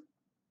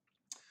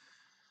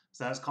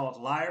 So that's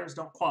called Liars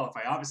Don't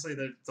Qualify. Obviously,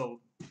 the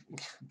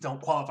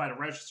don't qualify to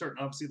register, and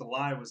obviously the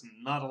lie was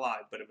not a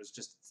lie, but it was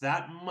just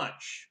that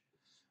much.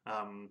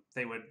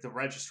 The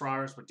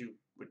registrars would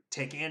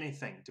take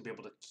anything to be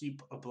able to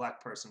keep a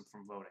black person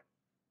from voting.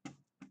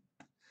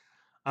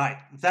 All right,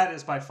 that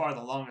is by far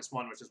the longest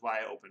one, which is why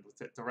I opened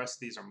with it. The rest of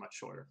these are much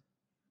shorter.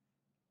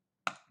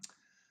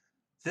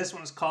 This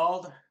one is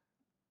called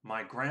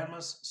My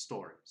Grandma's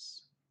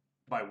Stories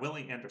by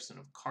Willie Anderson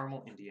of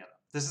Carmel, Indiana.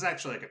 This is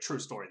actually like a true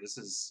story.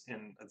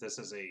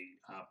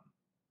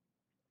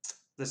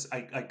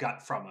 I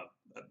got from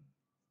an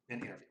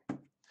interview.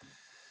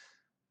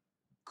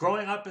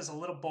 Growing up as a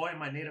little boy in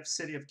my native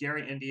city of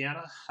Gary,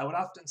 Indiana, I would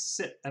often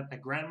sit at my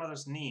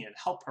grandmother's knee and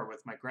help her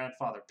with my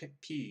grandfather pick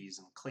peas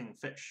and clean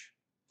fish.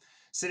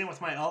 Sitting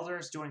with my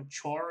elders doing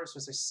chores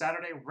was a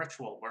Saturday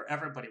ritual where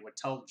everybody would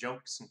tell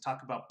jokes and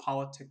talk about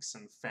politics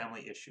and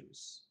family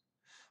issues.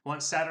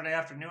 One Saturday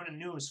afternoon, a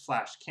news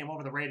flash came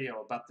over the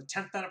radio about the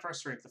 10th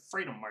anniversary of the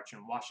Freedom March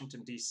in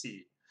Washington,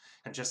 D.C.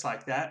 And just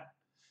like that,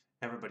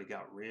 everybody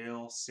got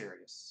real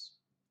serious.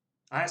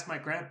 I asked my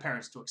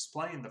grandparents to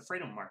explain the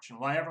Freedom March and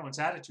why everyone's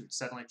attitude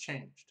suddenly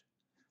changed.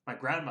 My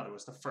grandmother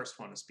was the first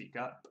one to speak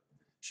up.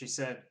 She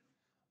said,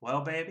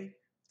 "Well, baby,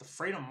 the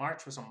Freedom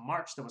March was a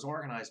march that was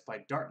organized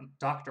by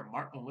Dr.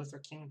 Martin Luther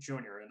King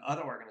Jr. and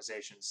other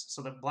organizations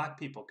so that black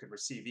people could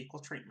receive equal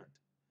treatment."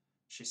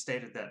 She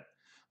stated that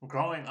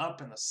growing up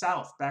in the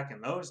South back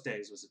in those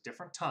days was a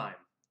different time.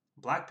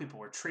 Black people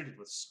were treated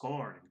with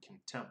scorn and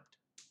contempt.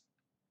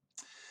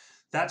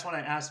 That's when I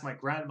asked my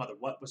grandmother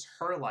what was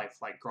her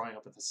life like growing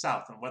up in the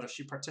South and whether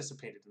she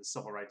participated in the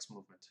civil rights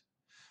movement.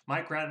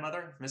 My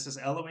grandmother, Mrs.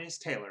 Eloise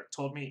Taylor,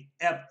 told me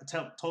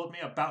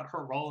about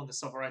her role in the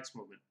civil rights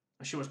movement.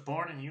 She was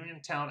born in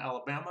Uniontown,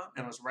 Alabama,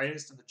 and was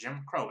raised in the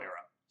Jim Crow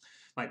era.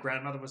 My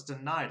grandmother was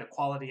denied a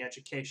quality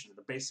education and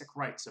the basic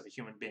rights of a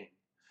human being.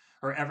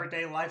 Her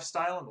everyday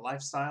lifestyle and the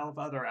lifestyle of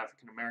other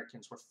African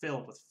Americans were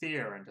filled with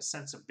fear and a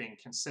sense of being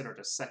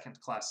considered a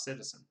second-class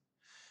citizen.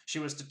 She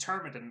was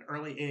determined at an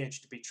early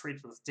age to be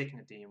treated with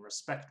dignity and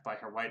respect by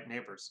her white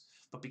neighbors,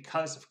 but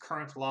because of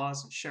current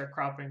laws and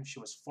sharecropping, she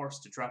was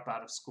forced to drop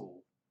out of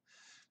school.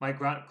 My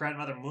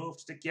grandmother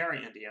moved to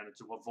Gary, Indiana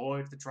to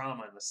avoid the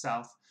drama in the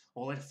South,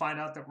 only to find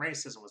out that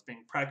racism was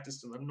being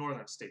practiced in the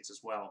northern states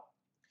as well.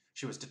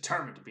 She was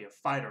determined to be a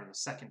fighter in the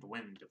second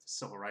wind of the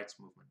civil rights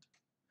movement.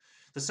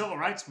 The civil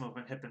rights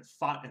movement had been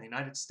fought in the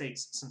United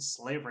States since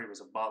slavery was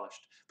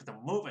abolished, but the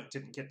movement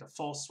didn't get to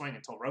full swing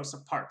until Rosa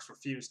Parks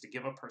refused to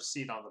give up her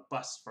seat on the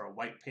bus for a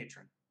white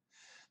patron.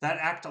 That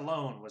act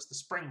alone was the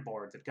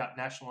springboard that got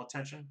national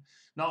attention,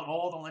 not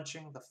all the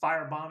lynching, the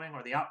firebombing,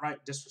 or the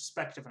outright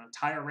disrespect of an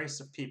entire race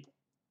of people.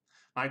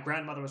 My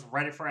grandmother was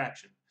ready for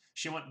action.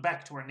 She went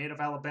back to her native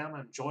Alabama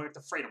and joined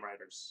the Freedom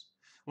Riders.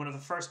 One of the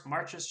first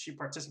marches she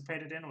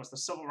participated in was the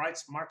Civil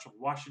Rights March of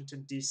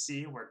Washington,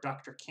 D.C., where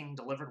Dr. King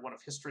delivered one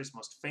of history's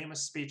most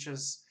famous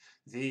speeches,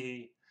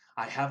 the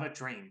 "I Have a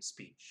Dream"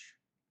 speech.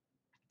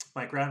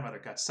 My grandmother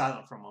got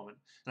silent for a moment,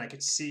 and I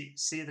could see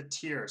the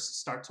tears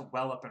start to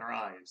well up in her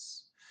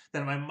eyes.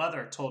 Then my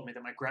mother told me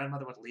that my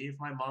grandmother would leave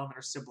my mom and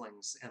her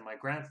siblings and my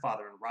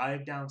grandfather and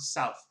ride down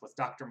south with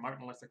Dr.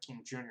 Martin Luther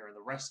King Jr. and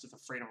the rest of the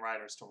Freedom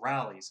Riders to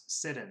rallies,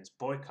 sit-ins,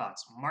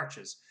 boycotts,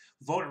 marches,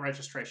 voter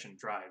registration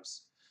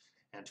drives,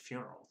 and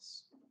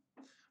funerals.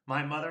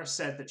 My mother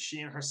said that she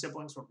and her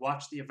siblings would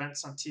watch the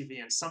events on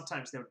TV and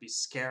sometimes they would be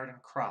scared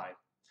and cry.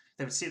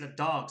 They would see the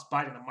dogs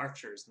biting the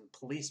marchers and the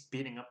police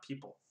beating on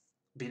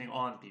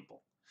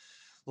people.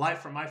 Life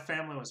for my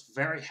family was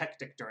very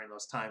hectic during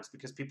those times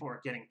because people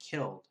were getting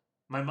killed.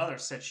 My mother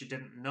said she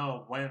didn't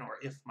know when or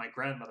if my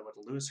grandmother would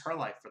lose her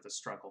life for the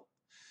struggle.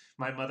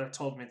 My mother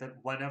told me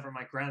that whenever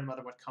my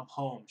grandmother would come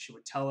home, she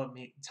would tell them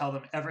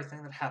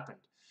everything that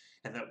happened,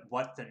 and that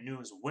what the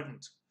news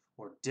wouldn't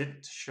or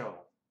didn't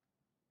show.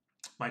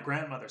 My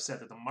grandmother said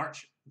that the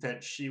march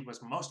that she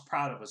was most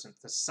proud of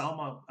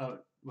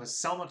was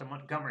Selma to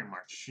Montgomery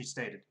March. She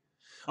stated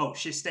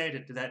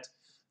that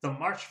the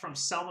march from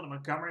Selma to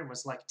Montgomery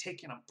was like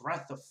taking a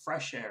breath of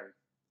fresh air.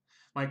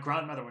 My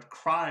grandmother would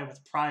cry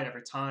with pride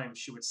every time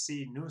she would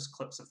see news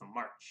clips of the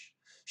march.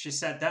 She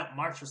said that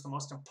march was the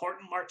most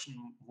important march in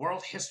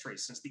world history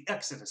since the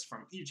Exodus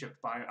from Egypt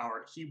by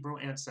our Hebrew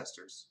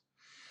ancestors.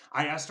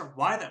 I asked her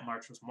why that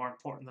march was more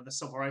important than the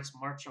Civil Rights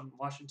March on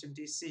Washington,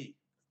 D.C.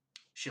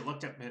 She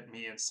looked at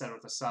me and said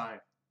with a sigh,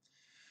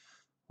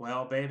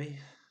 "Well, baby,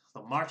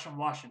 the March on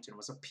Washington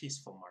was a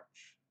peaceful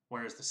march,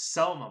 whereas the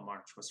Selma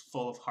March was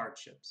full of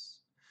hardships.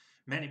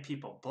 Many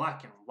people,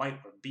 black and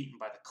white, were beaten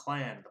by the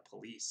Klan and the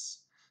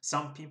police.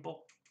 Some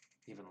people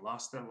even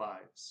lost their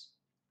lives."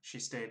 She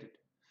stated,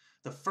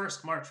 "The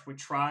first march we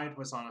tried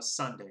was on a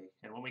Sunday,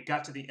 and when we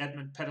got to the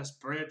Edmund Pettus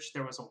Bridge,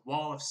 there was a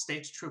wall of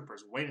state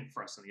troopers waiting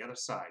for us on the other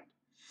side.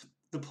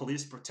 The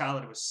police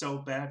brutality was so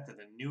bad that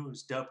the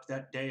news dubbed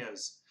that day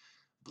as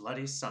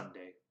Bloody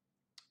Sunday."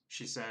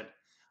 She said,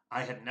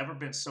 "I had never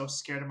been so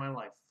scared in my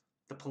life.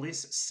 The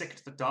police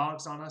sicked the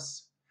dogs on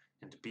us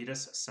and beat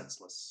us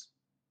senseless."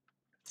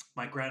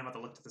 My grandmother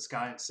looked at the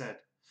sky and said,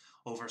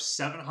 "Over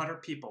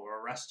 700 people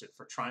were arrested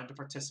for trying to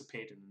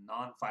participate in a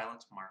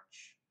nonviolent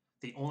march.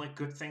 The only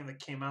good thing that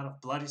came out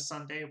of Bloody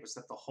Sunday was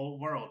that the whole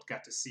world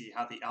got to see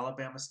how the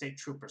Alabama state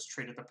troopers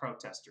treated the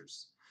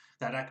protesters.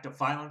 That act of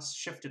violence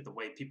shifted the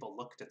way people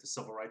looked at the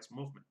civil rights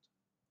movement."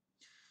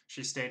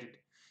 She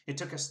stated, "It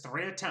took us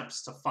 3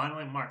 attempts to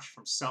finally march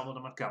from Selma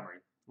to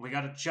Montgomery. We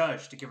got a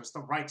judge to give us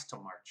the right to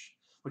march.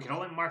 We could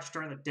only march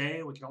during the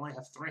day. We could only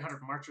have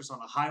 300 marchers on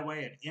the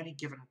highway at any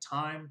given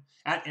time,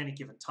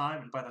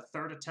 and by the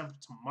 3rd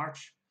attempt to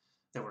march,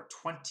 there were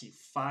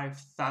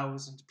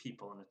 25,000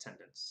 people in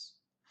attendance."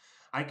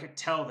 I could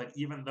tell that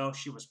even though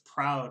she was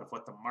proud of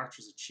what the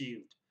marchers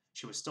achieved,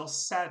 she was still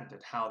saddened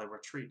at how they were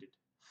treated.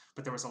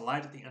 But there was a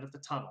light at the end of the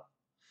tunnel,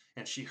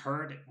 and she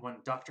heard it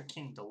when Dr.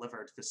 King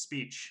delivered the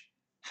speech,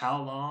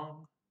 "How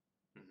long?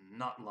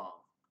 Not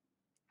long."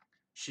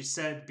 She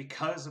said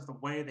because of the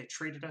way they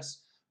treated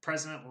us,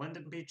 President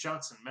Lyndon B.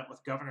 Johnson met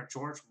with Governor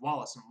George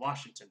Wallace in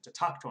Washington to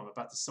talk to him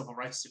about the civil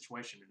rights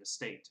situation in his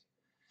state.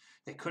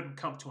 They couldn't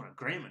come to an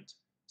agreement,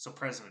 so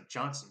President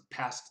Johnson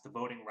passed the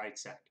Voting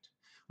Rights Act,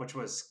 which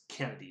was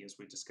Kennedy, as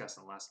we discussed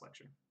in the last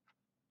lecture.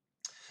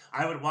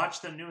 I would watch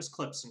the news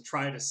clips and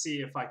try to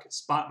see if I could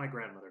spot my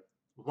grandmother.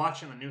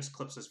 Watching the news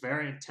clips was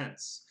very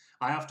intense.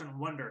 I often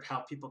wondered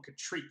how people could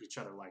treat each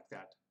other like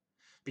that.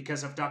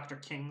 Because of Dr.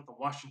 King, the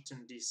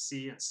Washington,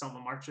 D.C., and Selma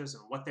marches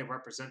and what they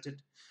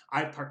represented,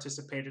 I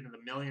participated in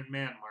the Million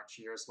Man March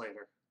years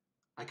later.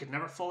 I could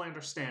never fully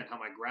understand how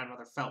my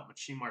grandmother felt when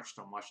she marched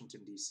on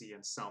Washington, D.C.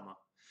 and Selma,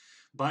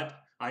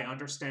 but I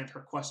understand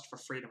her quest for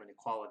freedom and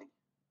equality.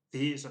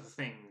 These are the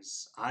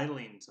things I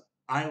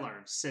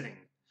learned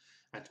sitting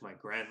at my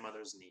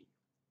grandmother's knee.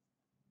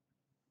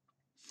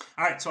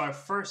 All right, so I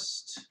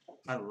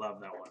love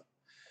that one.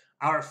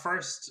 Our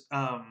first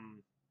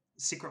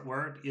secret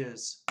word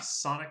is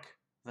Sonic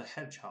the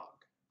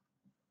Hedgehog.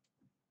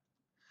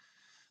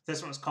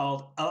 This one is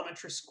called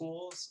Elementary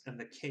Schools and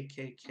the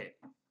KKK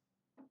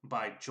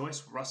by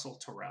Joyce Russell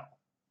Terrell.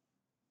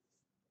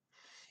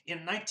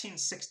 In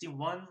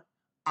 1961,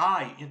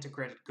 I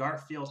integrated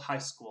Garfield High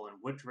School in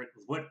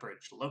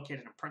Woodbridge,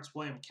 located in Prince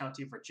William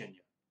County,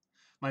 Virginia.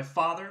 My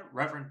father,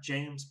 Reverend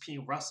James P.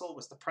 Russell,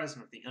 was the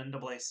president of the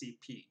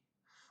NAACP.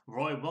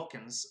 Roy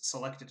Wilkins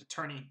selected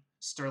attorney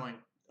Sterling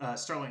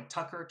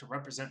Tucker to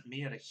represent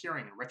me at a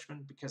hearing in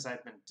Richmond because I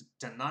had been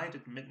denied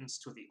admittance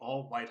to the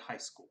all-white high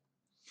school.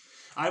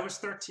 I was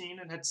 13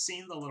 and had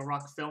seen the Little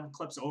Rock film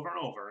clips over and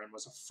over and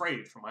was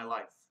afraid for my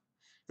life.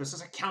 This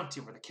was a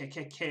county where the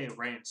KKK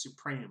reigned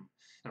supreme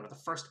and where the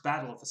first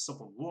battle of the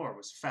Civil War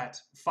was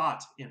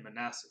fought in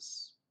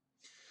Manassas.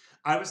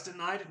 I was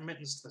denied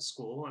admittance to the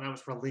school and I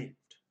was relieved.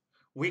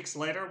 Weeks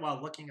later,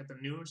 while looking at the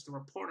news, the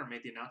reporter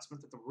made the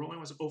announcement that the ruling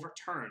was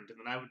overturned and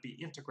that I would be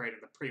integrated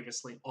in the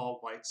previously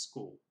all-white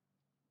school.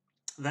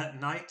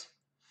 That night,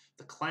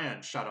 the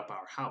Klan shot up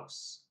our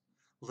house.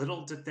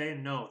 Little did they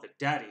know that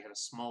Daddy had a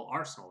small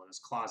arsenal in his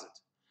closet.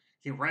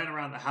 He ran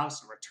around the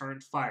house and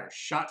returned fire,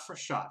 shot for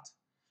shot.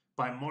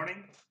 By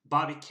morning,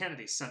 Bobby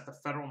Kennedy sent the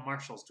federal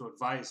marshals to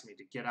advise me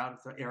to get out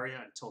of the area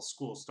until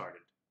school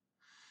started.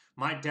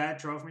 My dad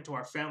drove me to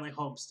our family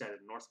homestead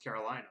in North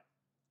Carolina.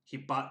 He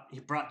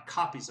brought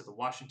copies of the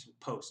Washington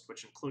Post,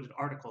 which included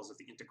articles of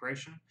the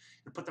integration,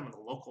 and put them in the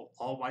local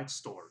all-white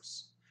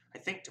stores, I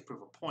think to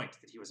prove a point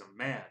that he was a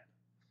man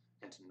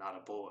and not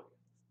a boy.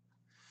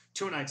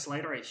 2 nights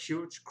later, a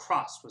huge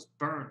cross was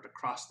burned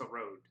across the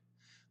road.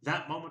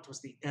 That moment was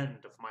the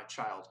end of my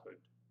childhood.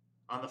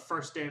 On the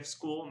first day of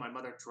school, my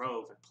mother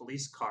drove, and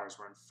police cars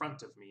were in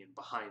front of me and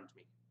behind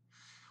me.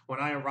 When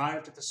I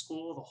arrived at the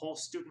school, the whole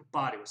student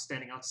body was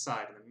standing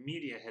outside, and the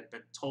media had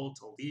been told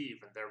to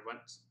leave, and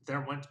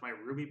there went my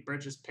Ruby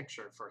Bridges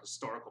picture for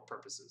historical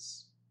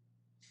purposes.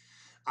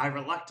 I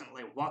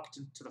reluctantly walked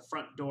into the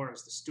front door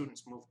as the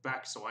students moved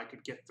back so I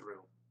could get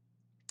through.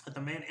 At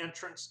the main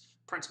entrance,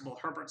 Principal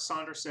Herbert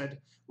Saunders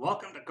said,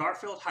 "Welcome to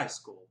Garfield High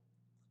School."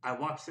 I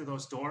walked through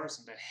those doors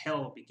and a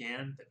hell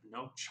began that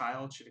no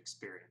child should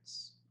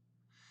experience.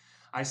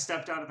 I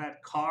stepped out of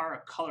that car,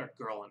 a colored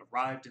girl, and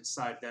arrived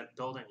inside that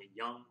building, a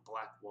young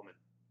black woman.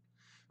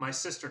 My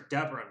sister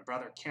Deborah and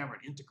brother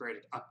Cameron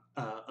integrated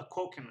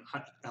Aquoken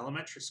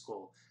Elementary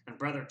School, and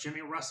brother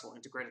Jimmy Russell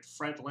integrated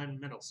Fred Lynn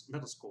Middle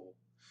School.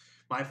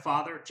 My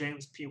father,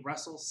 James P.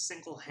 Russell,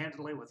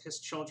 single-handedly with his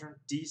children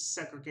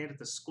desegregated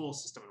the school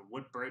system in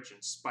Woodbridge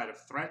in spite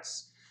of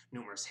threats,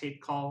 numerous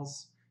hate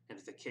calls, and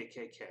the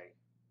KKK.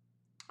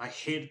 I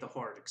hated the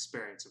horrid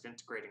experience of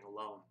integrating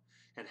alone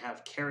and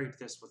have carried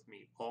this with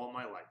me all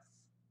my life.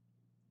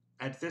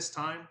 At this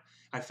time,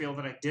 I feel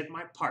that I did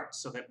my part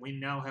so that we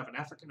now have an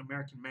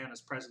African-American man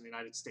as President of the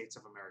United States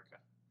of America.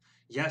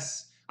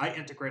 Yes, I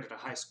integrated a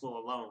high school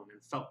alone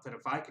and felt that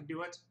if I could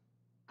do it,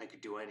 I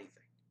could do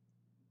anything.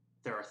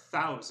 There are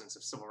thousands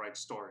of civil rights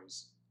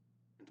stories,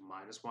 and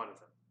mine is one of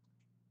them.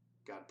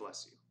 God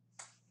bless you.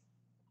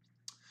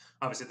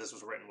 Obviously, this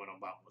was written when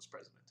Obama was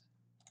president.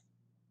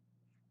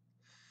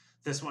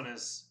 This one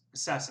is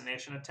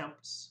Assassination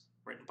Attempts,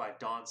 written by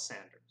Dawn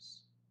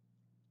Sanders.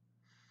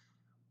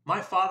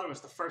 My father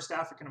was the first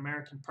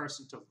African-American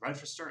person to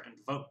register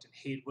and vote in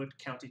Haywood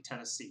County,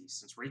 Tennessee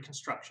since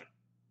Reconstruction.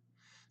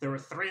 There were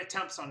 3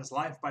 attempts on his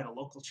life by the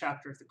local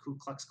chapter of the Ku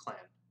Klux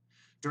Klan.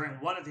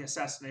 During one of the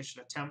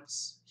assassination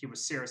attempts, he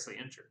was seriously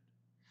injured.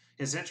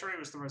 His injury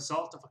was the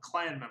result of a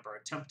Klan member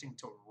attempting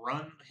to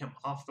run him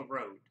off the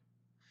road.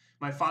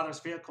 My father's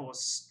vehicle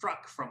was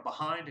struck from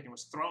behind and he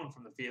was thrown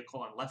from the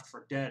vehicle and left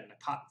for dead in a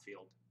cotton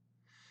field.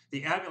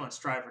 The ambulance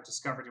driver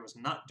discovered he was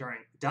not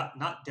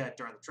dead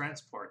during the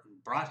transport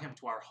and brought him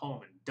to our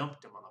home and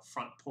dumped him on the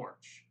front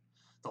porch.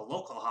 The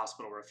local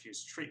hospital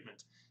refused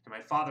treatment, and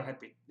my father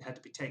had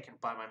to be taken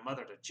by my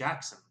mother to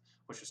Jackson,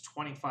 which was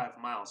 25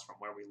 miles from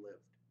where we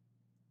lived.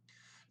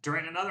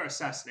 During another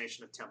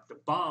assassination attempt, a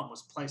bomb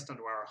was placed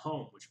under our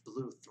home, which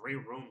blew 3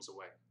 rooms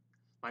away.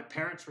 My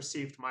parents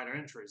received minor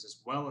injuries,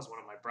 as well as one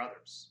of my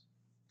brothers.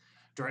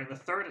 During the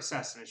 3rd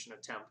assassination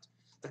attempt,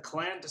 the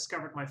Klan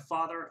discovered my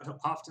father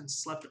often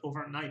slept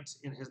overnight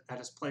at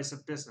his place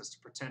of business to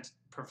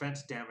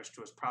prevent damage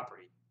to his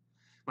property.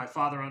 My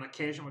father on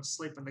occasion would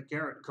sleep in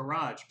the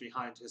garage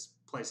behind his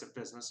place of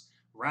business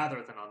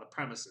rather than on the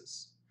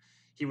premises.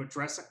 He would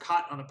dress a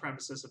cot on the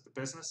premises of the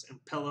business and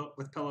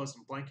with pillows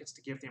and blankets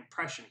to give the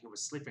impression he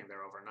was sleeping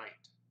there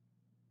overnight.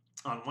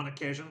 On one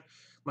occasion,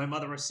 my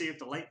mother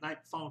received a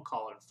late-night phone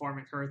call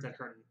informing her that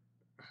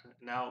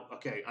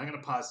I'm going to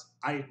pause.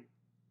 I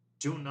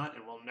do not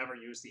and will never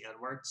use the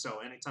N-word, so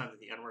anytime that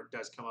the N-word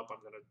does come up,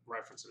 I'm going to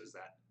reference it as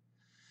that.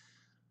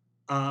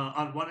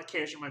 On one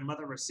occasion, my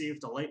mother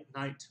received a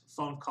late-night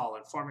phone call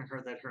informing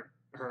her that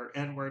her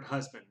N-word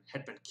husband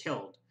had been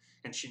killed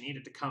and she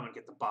needed to come and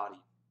get the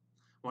body.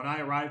 When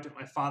I arrived at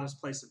my father's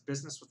place of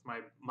business with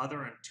my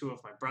mother and 2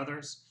 of my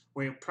brothers,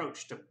 we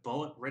approached a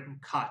bullet-ridden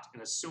cot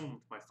and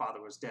assumed my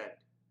father was dead.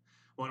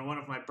 When one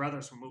of my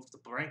brothers removed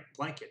the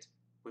blanket,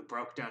 we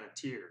broke down in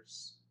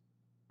tears.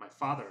 My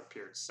father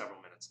appeared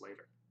several minutes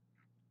later.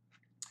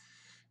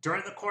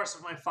 During the course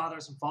of my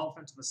father's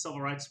involvement in the civil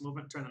rights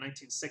movement during the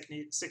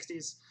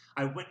 1960s,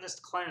 I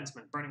witnessed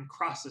Klansmen burning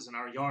crosses in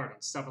our yard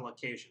on several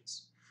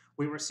occasions.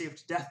 We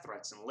received death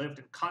threats and lived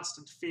in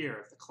constant fear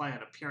of the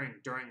Klan appearing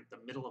during the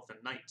middle of the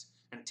night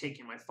and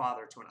taking my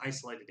father to an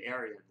isolated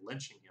area and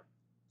lynching him.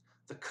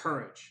 The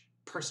courage,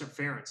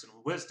 perseverance, and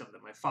wisdom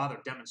that my father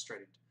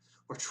demonstrated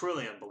were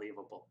truly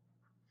unbelievable.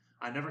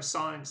 I never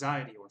saw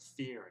anxiety or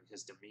fear in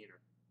his demeanor.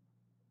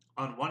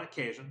 On one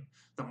occasion,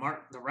 the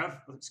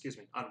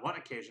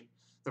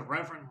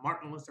Reverend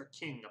Martin Luther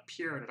King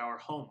appeared at our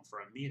home for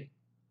a meeting.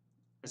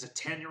 As a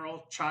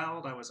 10-year-old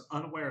child, I was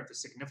unaware of the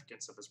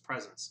significance of his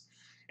presence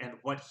and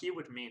what he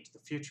would mean to the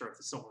future of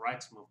the civil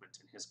rights movement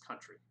in this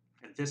country.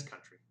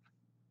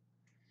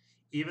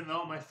 Even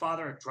though my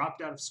father had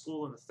dropped out of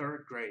school in the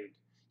 3rd grade,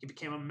 he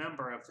became a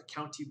member of the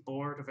County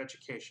Board of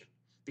Education,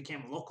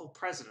 became local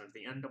president of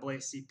the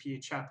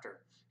NAACP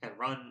chapter, and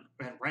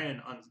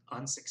ran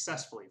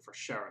unsuccessfully for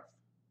sheriff.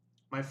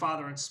 My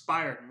father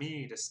inspired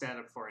me to stand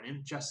up for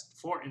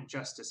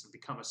injustice and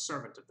become a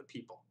servant of the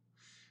people.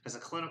 As a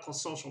clinical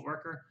social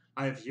worker,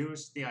 I have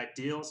used the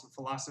ideals and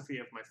philosophy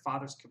of my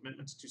father's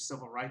commitment to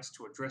civil rights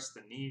to address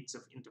the needs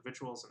of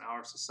individuals in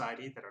our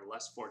society that are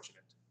less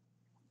fortunate.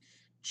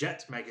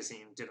 Jet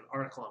magazine did an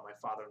article on my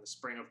father in the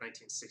spring of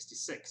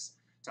 1966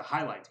 to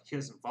highlight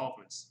his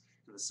involvements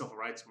in the civil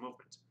rights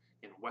movement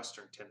in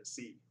Western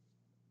Tennessee.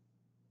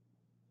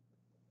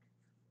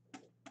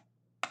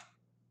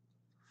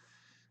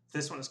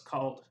 This one's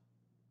called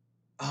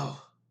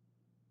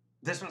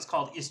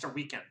Easter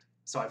Weekend.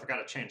 So I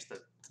forgot to change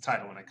the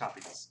title when I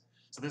copied this.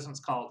 So this one's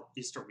called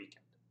Easter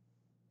Weekend.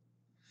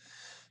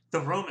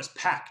 The room is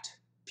packed.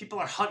 People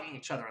are hugging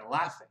each other and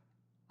laughing.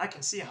 I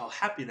can see how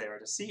happy they are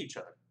to see each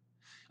other.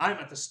 I'm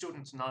at the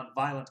Student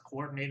Nonviolent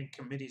Coordinating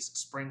Committee's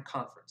spring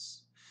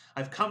conference.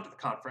 I've come to the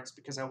conference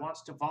because I want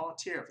to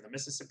volunteer for the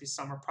Mississippi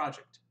Summer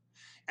Project.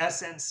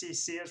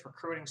 SNCC is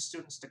recruiting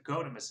students to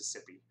go to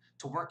Mississippi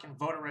to work in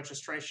voter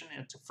registration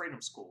and to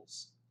freedom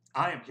schools.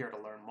 I am here to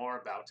learn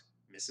more about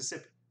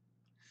Mississippi.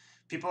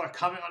 People are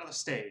coming onto the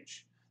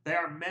stage. They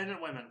are men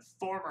and women,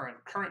 former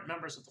and current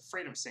members of the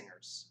Freedom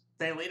Singers.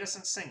 They lead us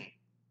in singing.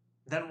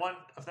 Then one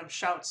of them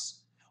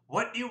shouts,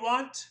 "What do you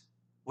want?"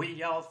 We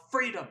yell,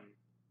 "Freedom."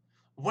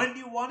 "When do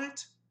you want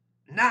it?"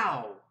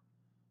 "Now."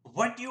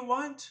 "What do you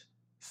want?"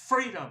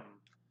 "Freedom."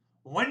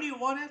 "When do you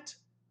want it?"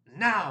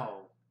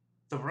 "Now."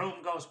 The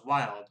room goes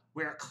wild.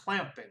 We are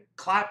clapping.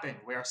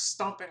 We are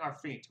stomping our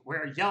feet. We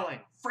are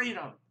yelling,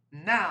 "Freedom,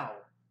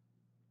 now."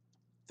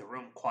 The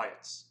room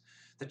quiets.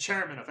 The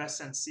chairman of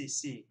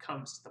SNCC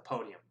comes to the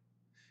podium.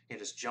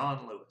 It is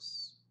John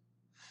Lewis.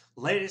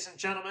 "Ladies and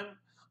gentlemen,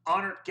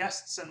 honored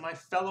guests and my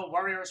fellow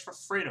warriors for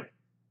freedom,"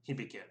 he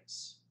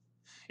begins.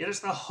 "It is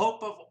the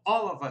hope of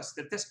all of us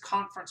that this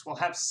conference will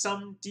have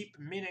some deep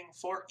meaning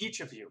for each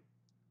of you.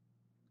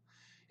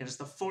 It is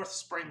the fourth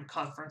spring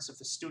conference of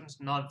the Student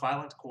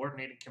Nonviolent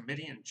Coordinating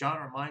Committee, and John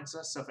reminds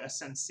us of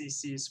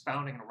SNCC's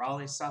founding in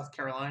Raleigh, South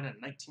Carolina in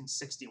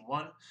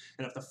 1961,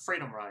 and of the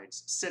freedom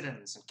rides,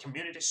 sit-ins, and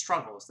community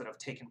struggles that have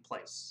taken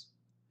place.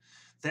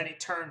 Then he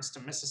turns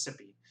to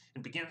Mississippi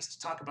and begins to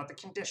talk about the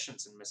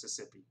conditions in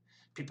Mississippi.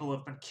 People who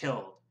have been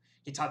killed.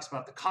 He talks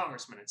about the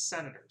congressmen and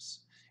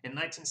senators. In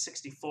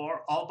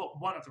 1964, all but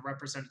one of the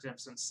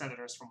representatives and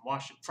senators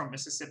from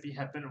Mississippi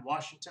have been in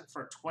Washington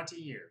for 20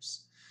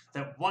 years.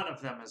 That one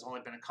of them has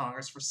only been in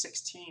Congress for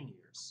 16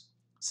 years.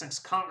 Since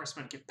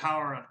congressmen get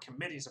power on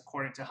committees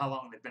according to how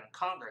long they've been in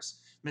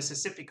Congress,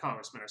 Mississippi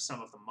congressmen are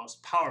some of the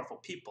most powerful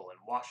people in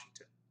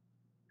Washington.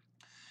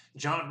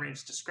 John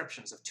reads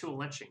descriptions of two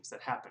lynchings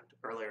that happened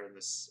earlier in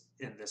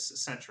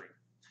this century.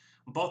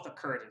 Both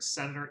occurred in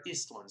Senator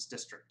Eastland's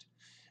district.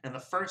 In the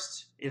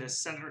first, it is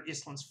Senator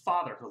Eastland's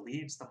father who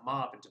leads the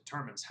mob and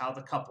determines how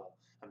the couple,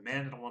 a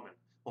man and a woman,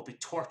 will be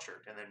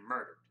tortured and then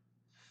murdered.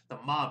 The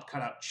mob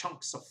cut out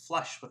chunks of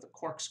flesh with a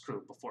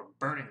corkscrew before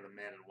burning the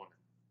man and woman.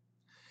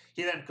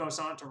 He then goes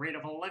on to read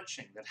of a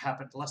lynching that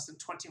happened less than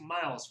 20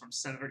 miles from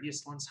Senator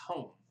Eastland's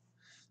home.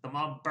 The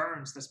mob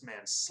burns this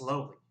man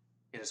slowly.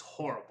 It is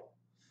horrible.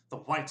 The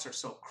whites are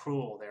so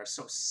cruel. They are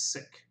so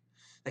sick.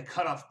 They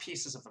cut off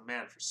pieces of the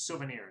man for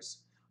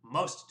souvenirs.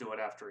 Most do it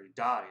after he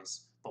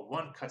dies, but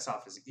one cuts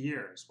off his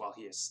ears while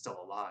he is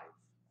still alive.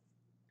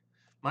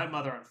 My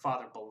mother and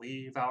father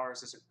believe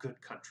ours is a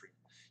good country.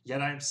 Yet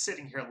I am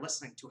sitting here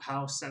listening to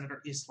how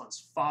Senator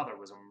Eastland's father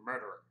was a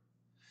murderer.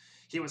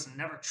 He was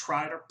never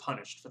tried or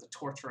punished for the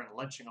torture and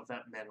lynching of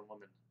that man and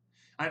woman.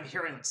 I am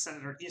hearing that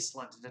Senator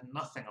Eastland did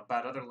nothing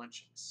about other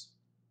lynchings.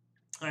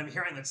 I am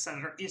hearing that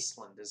Senator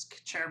Eastland is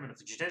chairman of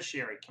the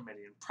Judiciary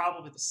Committee and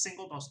probably the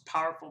single most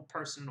powerful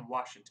person in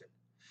Washington.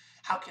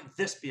 How can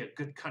this be a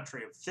good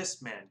country if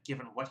this man,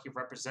 given what he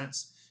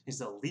represents, is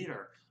the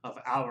leader of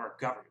our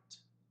government?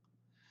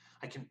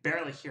 I can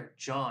barely hear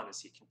John as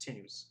he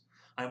continues.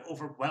 I am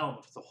overwhelmed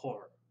with the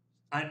horror.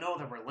 I know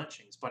there were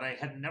lynchings, but I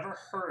had never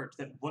heard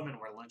that women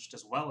were lynched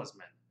as well as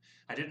men.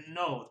 I didn't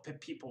know that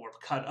people were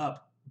cut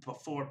up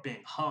before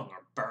being hung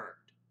or burned.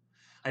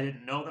 I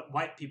didn't know that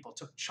white people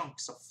took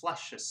chunks of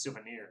flesh as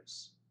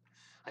souvenirs.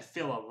 I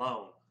feel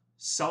alone,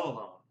 so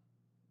alone.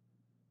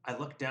 I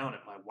look down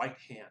at my white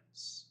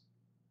hands.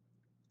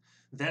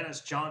 Then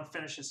as John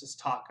finishes his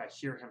talk, I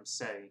hear him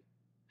say,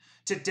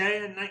 "Today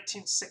in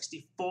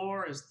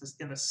 1964,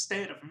 in the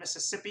state of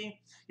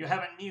Mississippi, you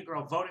have a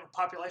Negro voting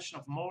population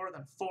of more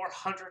than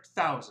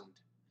 400,000.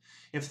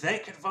 If they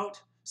could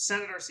vote,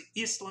 Senators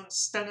Eastland,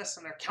 Stennis,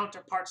 and their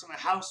counterparts in the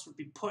House would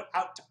be put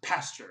out to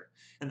pasture,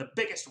 and the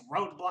biggest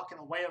roadblock in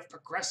the way of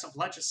progressive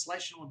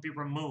legislation would be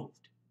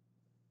removed.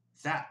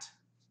 That,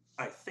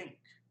 I think,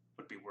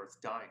 would be worth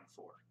dying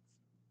for."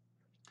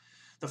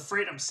 The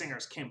Freedom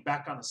Singers came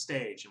back on the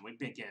stage, and we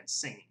began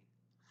singing.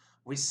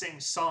 We sing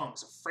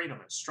songs of freedom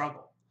and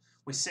struggle.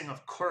 We sing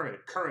of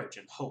courage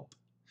and hope.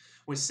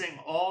 We sing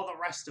all the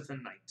rest of the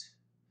night.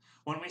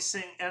 When we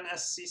sing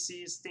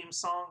NSCC's theme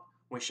song,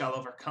 "We Shall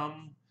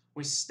Overcome,"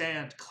 we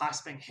stand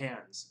clasping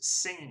hands,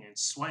 singing and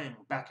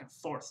swaying back and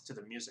forth to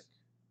the music.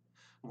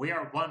 We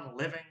are one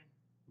living,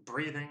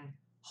 breathing,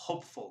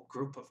 hopeful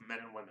group of men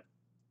and women.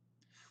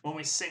 When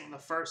we sing the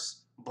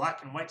verse,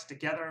 "Black and white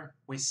together,"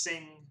 we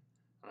sing,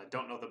 and I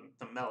don't know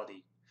the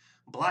melody,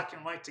 "Black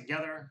and white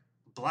together,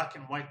 black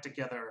and white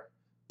together,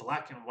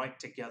 black and white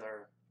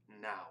together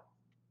now."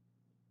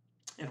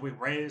 And we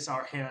raise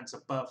our hands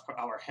above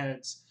our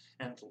heads,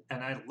 and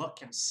I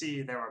look and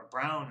see there are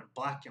brown and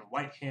black and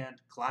white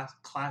hands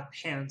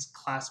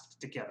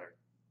clasped together.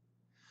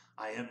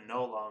 I am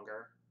no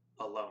longer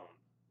alone.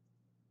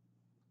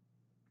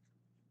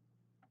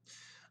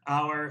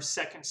 Our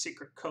second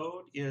secret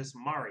code is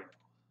Mario.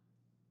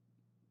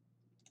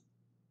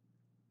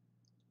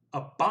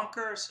 A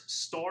bonkers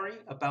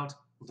story about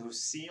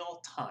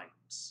Lucille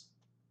Times.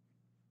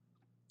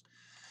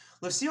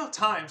 Lucille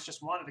Times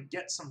just wanted to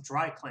get some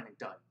dry cleaning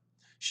done.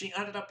 She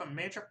ended up a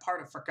major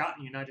part of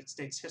forgotten United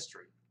States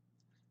history.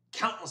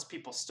 Countless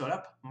people stood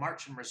up,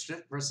 marched, and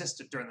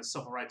resisted during the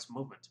Civil Rights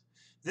Movement.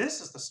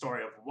 This is the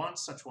story of one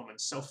such woman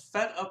so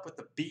fed up with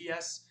the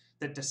BS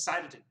that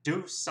decided to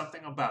do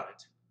something about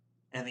it.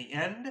 And the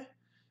end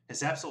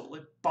is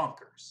absolutely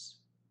bonkers.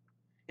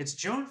 It's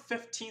June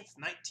 15th,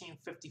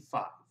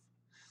 1955.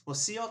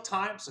 Lucille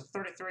Times, a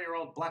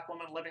 33-year-old black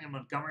woman living in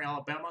Montgomery,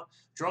 Alabama,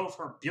 drove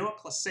her Buick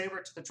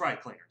LeSabre to the dry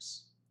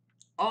cleaners.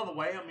 On the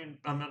way,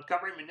 a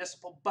Montgomery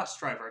municipal bus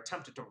driver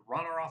attempted to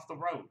run her off the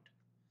road.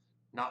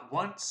 Not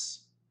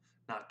once,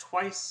 not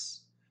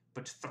twice,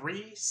 but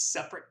 3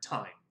 separate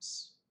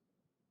times.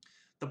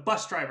 The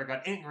bus driver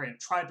got angry and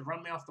tried to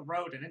run me off the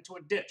road and into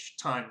a ditch,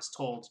 Times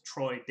told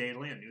Troy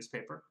Daily, a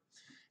newspaper.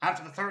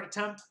 After the third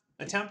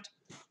attempt,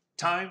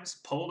 Times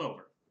pulled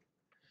over.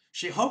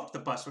 She hoped the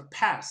bus would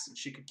pass and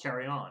she could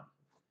carry on.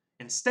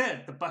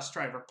 Instead, the bus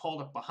driver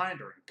pulled up behind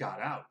her and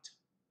got out.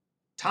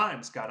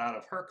 Times got out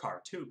of her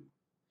car, too.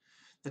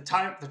 The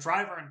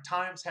driver and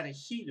Times had a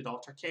heated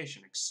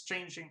altercation,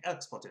 exchanging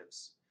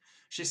expletives.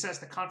 She says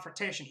the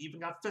confrontation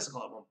even got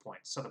physical at one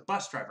point, so the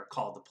bus driver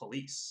called the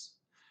police.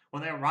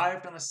 When they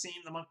arrived on the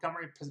scene, the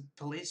Montgomery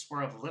police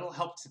were of little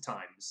help to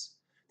Times.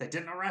 They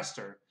didn't arrest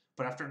her,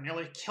 but after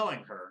nearly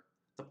killing her,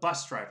 the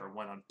bus driver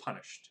went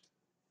unpunished.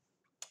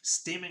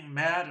 Steaming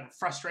mad and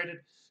frustrated,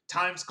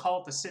 Times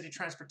called the city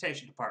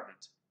transportation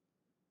department.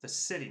 The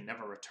city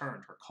never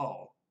returned her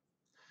call.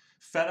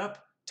 Fed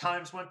up,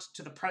 Times went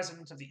to the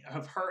president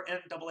of her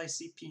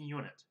NAACP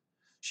unit.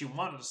 She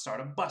wanted to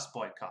start a bus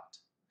boycott.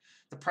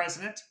 The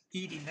president,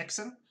 E.D.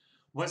 Nixon,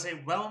 was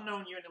a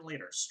well-known union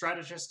leader,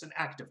 strategist, and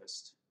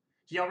activist.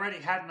 He already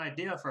had an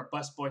idea for a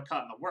bus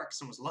boycott in the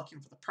works and was looking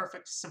for the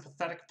perfect,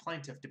 sympathetic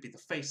plaintiff to be the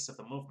face of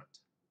the movement.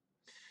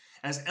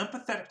 As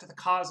empathetic to the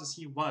cause as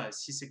he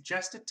was, he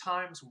suggested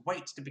Times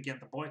wait to begin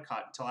the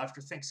boycott until after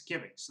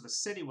Thanksgiving so the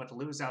city would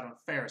lose out on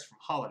fares from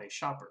holiday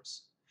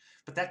shoppers.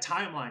 But that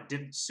timeline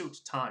didn't suit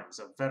Times,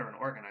 a veteran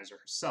organizer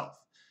herself,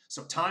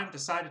 so Times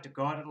decided to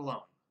go at it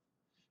alone.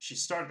 She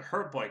started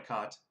her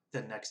boycott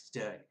the next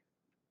day.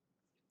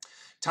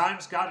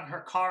 Times got in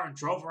her car and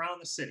drove around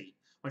the city.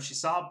 When she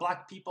saw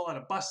black people at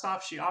a bus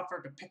stop, she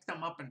offered to pick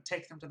them up and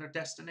take them to their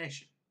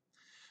destination.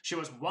 She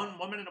was one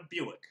woman in a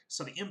Buick,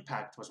 so the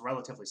impact was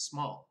relatively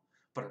small,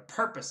 but her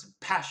purpose and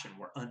passion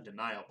were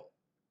undeniable.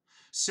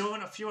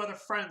 Soon, a few other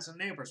friends and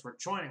neighbors were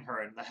joining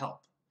her in the help.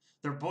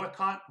 Their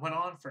boycott went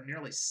on for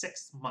nearly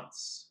 6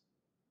 months.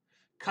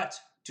 Cut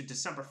to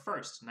December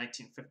 1st,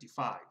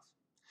 1955.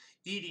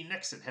 E.D.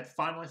 Nixon had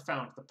finally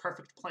found the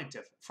perfect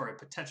plaintiff for a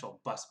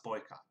potential bus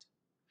boycott.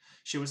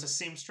 She was a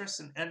seamstress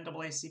and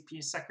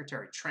NAACP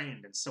secretary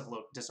trained in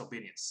civil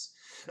disobedience.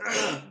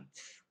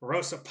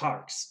 Rosa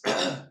Parks.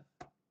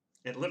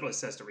 It literally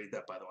says to read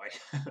that, by the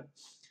way.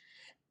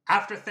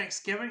 After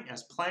Thanksgiving,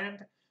 as planned,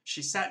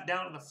 she sat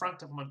down in the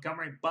front of a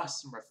Montgomery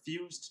bus and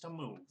refused to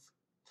move.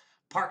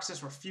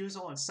 Parks's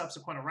refusal and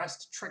subsequent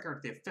arrest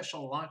triggered the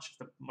official launch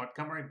of the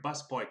Montgomery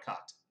bus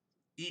boycott.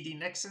 E.D.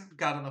 Nixon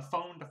got on the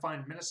phone to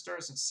find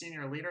ministers and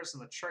senior leaders in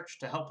the church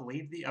to help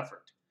lead the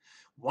effort.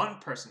 One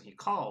person he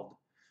called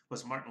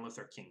was Martin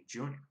Luther King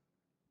Jr.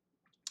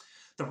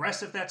 The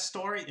rest of that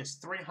story is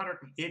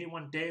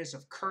 381 days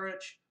of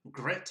courage,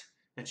 grit,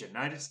 and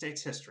United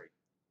States history.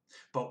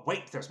 But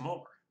wait, there's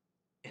more.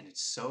 And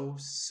it's so,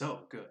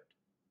 so good.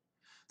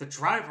 The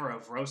driver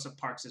of Rosa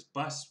Parks'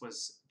 bus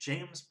was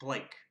James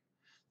Blake,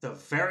 the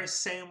very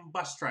same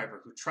bus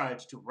driver who tried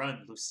to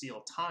run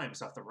Lucille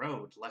Times off the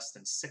road less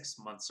than 6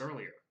 months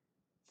earlier.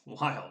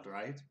 Wild,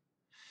 right?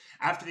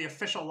 After the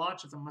official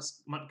launch of the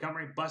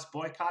Montgomery bus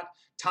boycott,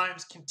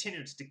 Times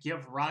continued to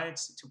give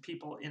rides to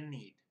people in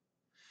need.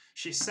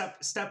 She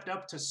stepped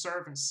up to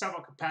serve in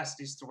several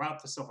capacities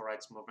throughout the civil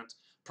rights movement,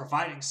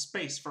 providing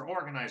space for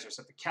organizers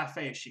at the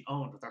cafe she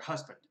owned with her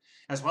husband,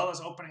 as well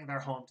as opening their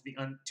home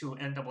to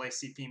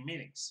NAACP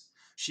meetings.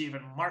 She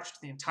even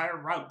marched the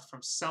entire route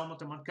from Selma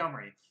to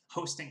Montgomery,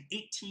 hosting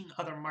 18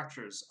 other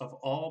marchers of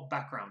all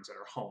backgrounds at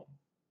her home.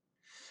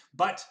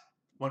 But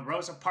when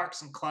Rosa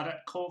Parks and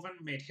Claudette Colvin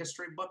made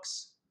history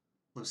books,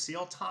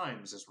 Lucille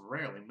Times is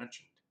rarely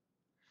mentioned.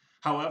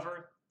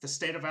 However, the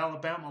state of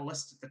Alabama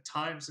listed the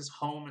Times'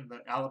 home in the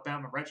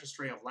Alabama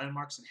Registry of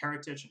Landmarks and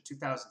Heritage in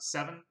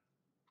 2007,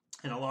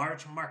 and a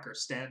large marker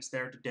stands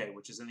there today,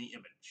 which is in the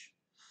image.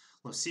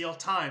 Lucille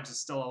Times is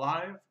still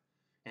alive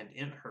and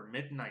in her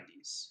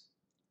mid-90s.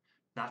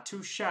 Not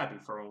too shabby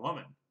for a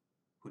woman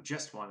who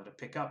just wanted to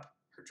pick up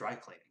her dry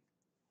cleaning.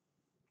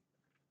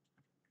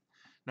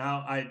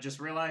 Now, I just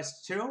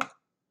realized, too,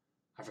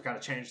 I forgot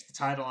to change the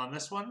title on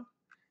this one,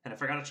 and I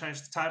forgot to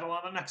change the title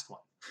on the next one.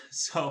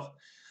 So,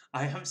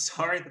 I am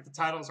sorry that the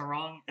titles are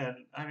wrong, and,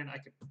 I mean, I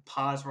could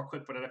pause real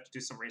quick, but I'd have to do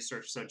some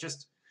research. So,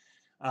 just,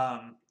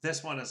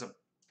 this one is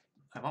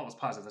I'm almost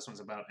positive this one's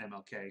about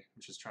MLK.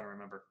 I'm just trying to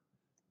remember.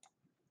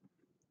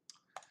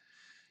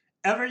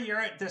 Every year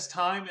at this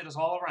time, it is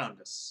all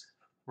around us.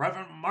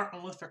 Reverend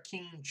Martin Luther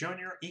King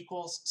Jr.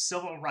 equals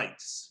civil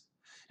rights,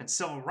 and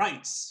civil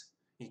rights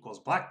equals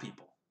black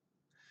people.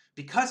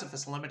 Because of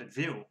this limited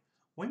view,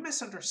 we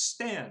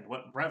misunderstand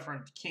what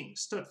Reverend King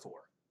stood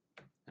for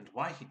and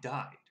why he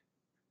died.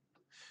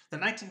 The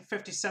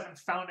 1957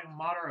 founding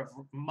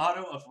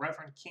motto of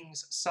Reverend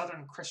King's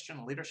Southern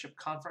Christian Leadership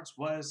Conference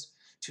was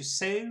to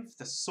save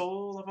the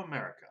soul of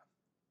America.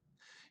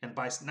 And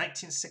by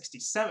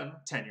 1967,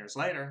 10 years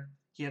later,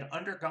 he had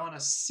undergone a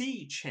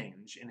sea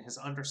change in his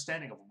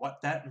understanding of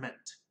what that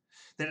meant.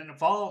 That it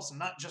involves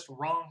not just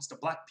wrongs to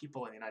black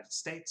people in the United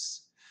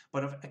States,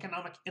 but of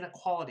economic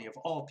inequality of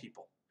all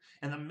people,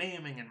 and the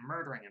maiming and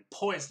murdering and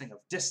poisoning of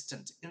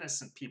distant,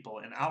 innocent people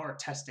in our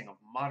testing of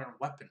modern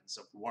weapons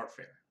of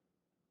warfare.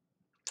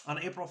 On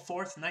April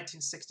 4th,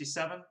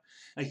 1967,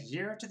 a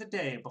year to the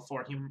day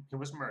before he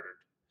was murdered,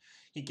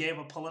 he gave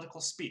a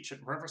political speech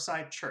at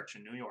Riverside Church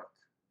in New York.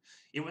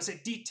 It was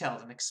a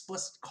detailed and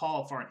explicit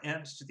call for an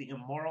end to the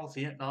immoral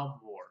Vietnam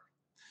War.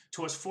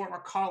 To his former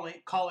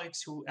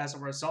colleagues who, as a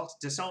result,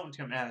 disowned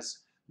him as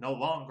no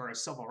longer a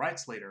civil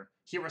rights leader,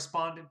 he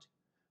responded,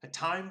 "A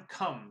time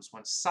comes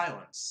when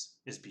silence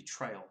is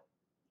betrayal."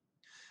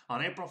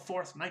 On April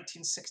 4th,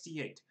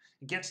 1968,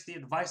 against the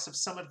advice of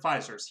some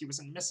advisors, he was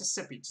in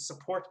Mississippi to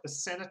support a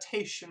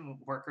sanitation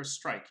workers'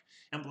 strike,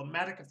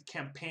 emblematic of the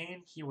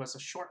campaign he was a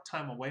short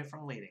time away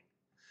from leading.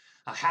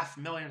 A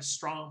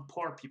 500,000-strong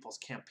poor people's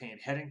campaign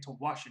heading to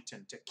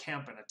Washington to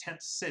camp in a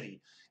tent city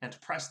and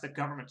press the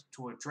government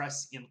to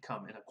address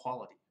income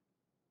inequality.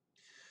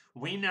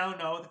 We now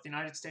know that the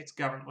United States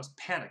government was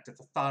panicked at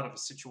the thought of a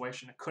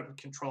situation it couldn't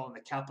control in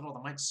the capital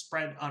that might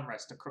spread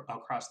unrest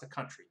across the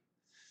country.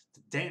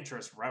 The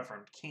dangerous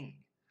Reverend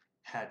King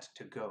had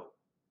to go.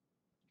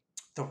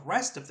 The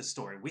rest of the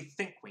story we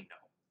think we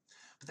know,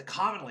 but the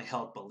commonly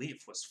held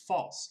belief was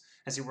false,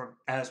 as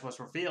was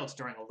revealed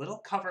during a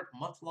little-covered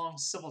month-long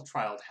civil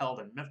trial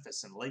held in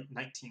Memphis in late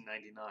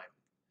 1999.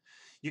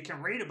 You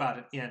can read about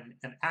it in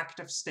An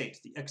Active State,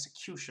 The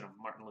Execution of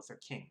Martin Luther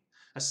King,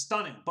 a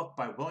stunning book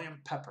by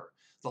William Pepper,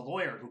 the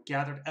lawyer who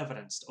gathered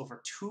evidence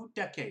over 2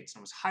 decades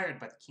and was hired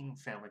by the King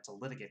family to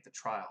litigate the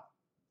trial.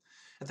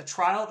 At the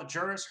trial, the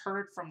jurors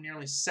heard from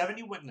nearly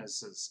 70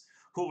 witnesses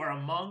who were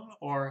among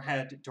or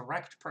had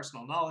direct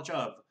personal knowledge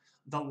of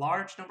the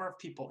large number of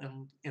people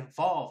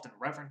involved in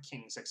Reverend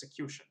King's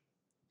execution.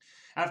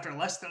 After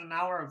less than an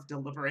hour of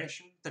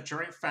deliberation, the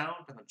jury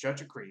found, and the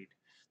judge agreed,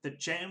 that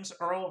James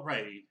Earl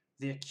Ray,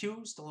 the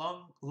accused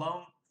lone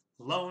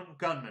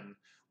gunman,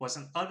 was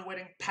an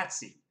unwitting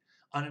patsy,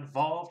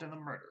 uninvolved in the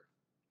murder.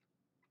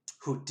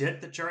 Who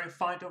did the jury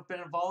find to have been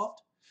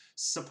involved?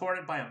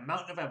 Supported by a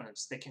mountain of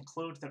evidence, they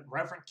conclude that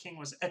Reverend King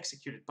was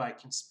executed by a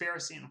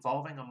conspiracy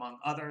involving, among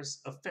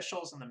others,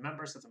 officials and the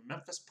members of the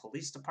Memphis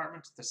Police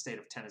Department, the state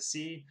of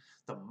Tennessee,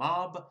 the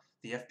mob,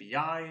 the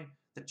FBI,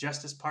 the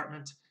Justice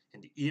Department,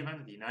 and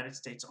even the United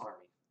States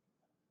Army.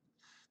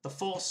 The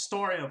full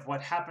story of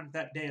what happened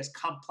that day is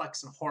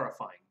complex and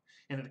horrifying,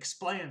 and it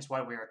explains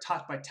why we are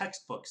taught by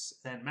textbooks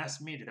and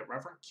mass media that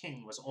Reverend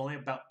King was only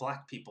about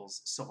black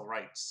people's civil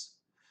rights.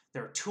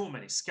 There are too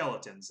many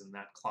skeletons in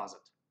that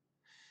closet.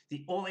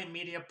 The only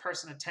media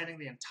person attending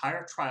the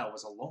entire trial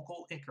was a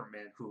local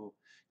anchorman who,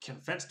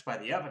 convinced by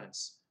the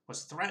evidence,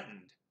 was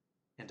threatened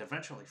and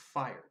eventually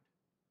fired.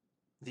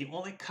 The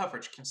only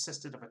coverage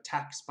consisted of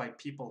attacks by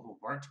people who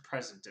weren't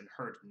present and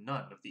heard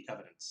none of the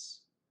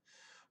evidence.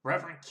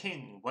 Reverend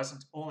King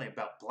wasn't only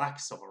about black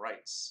civil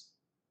rights.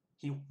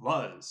 He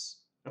was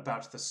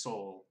about the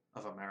soul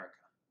of America.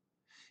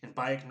 And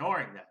by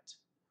ignoring that,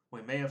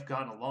 we may have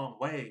gone a long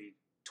way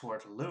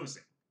toward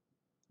losing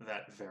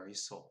that very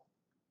soul.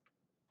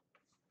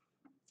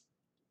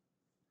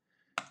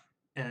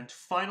 And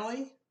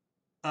finally,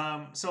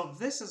 so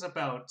this is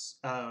about,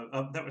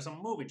 there was a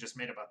movie just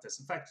made about this.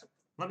 In fact,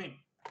 let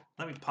me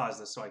pause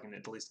this so I can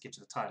at least get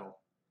you the title.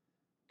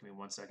 Give me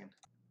 1 second.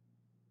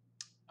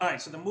 All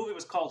right, so the movie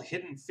was called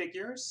Hidden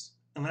Figures,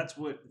 and that's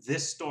what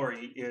this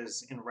story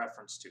is in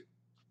reference to.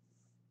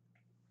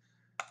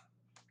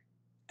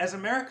 As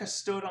America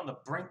stood on the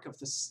brink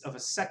of a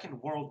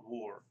Second World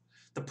War,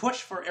 the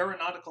push for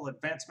aeronautical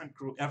advancement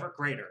grew ever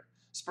greater,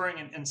 spurring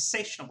an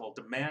insatiable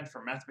demand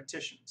for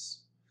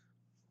mathematicians.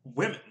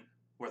 Women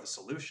were the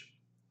solution.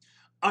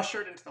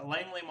 Ushered into the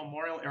Langley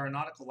Memorial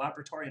Aeronautical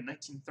Laboratory in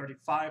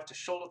 1935 to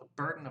shoulder the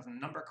burden of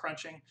number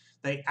crunching,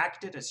 they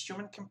acted as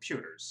human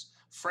computers,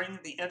 freeing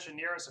the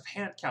engineers of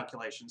hand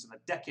calculations in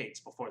the decades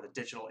before the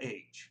digital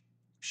age.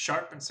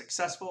 Sharp and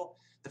successful,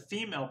 the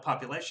female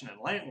population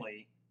in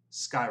Langley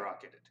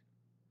skyrocketed.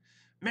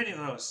 Many of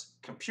those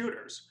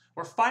computers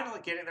were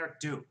finally getting their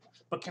due,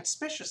 but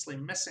conspicuously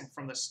missing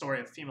from this story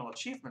of female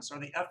achievements are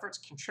the efforts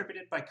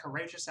contributed by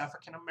courageous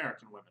African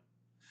American women.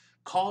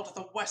 Called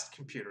the West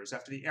Computers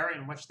after the area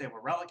in which they were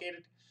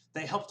relegated,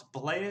 they helped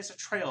blaze a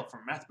trail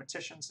for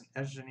mathematicians and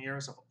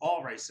engineers of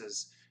all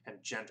races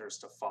and genders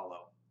to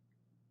follow.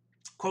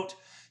 Quote,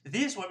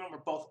 "These women were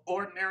both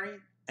ordinary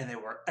and they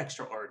were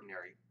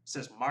extraordinary,"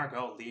 says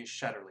Margot Lee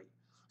Shetterly.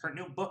 Her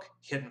new book,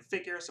 Hidden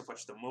Figures, of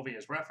which the movie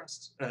is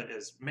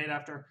made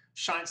after,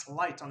 shines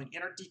light on the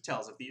inner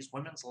details of these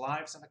women's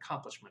lives and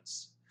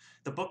accomplishments.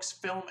 The book's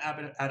film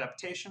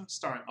adaptation,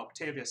 starring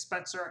Octavia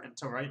Spencer and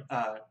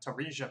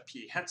Taresia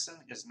P.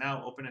 Henson, is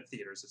now open at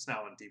theaters. It's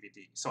now on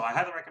DVD. So I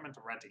highly recommend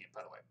renting it,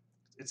 by the way.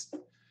 It's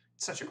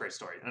such a great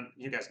story. And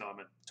you guys know I'm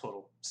a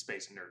total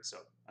space nerd,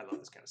 so I love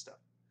this kind of stuff.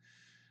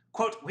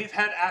 Quote, "We've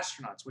had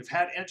astronauts, we've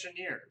had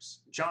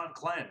engineers, John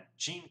Glenn,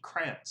 Gene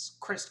Kranz,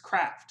 Chris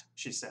Kraft,"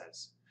 she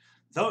says.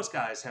 Those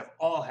guys have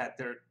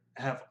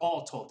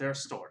all told their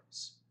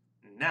stories.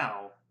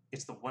 Now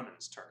it's the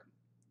women's turn.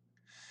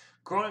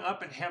 Growing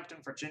up in Hampton,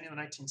 Virginia in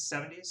the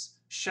 1970s,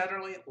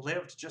 Shetterly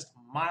lived just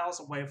miles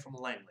away from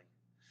Langley.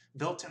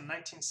 Built in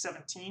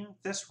 1917,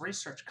 this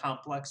research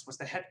complex was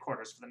the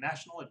headquarters for the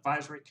National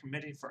Advisory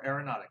Committee for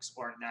Aeronautics,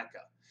 or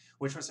NACA,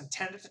 which was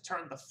intended to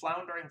turn the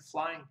floundering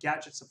flying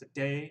gadgets of the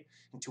day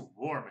into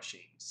war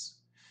machines.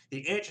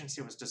 The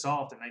agency was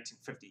dissolved in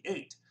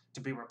 1958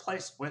 to be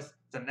replaced with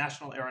the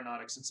National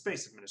Aeronautics and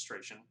Space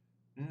Administration,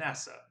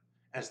 NASA,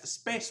 as the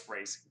space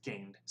race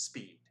gained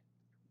speed.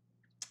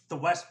 The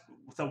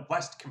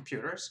West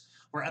computers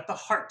were at the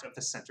heart of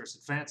the center's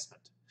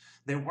advancement.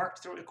 They worked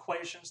through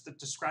equations that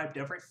described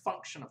every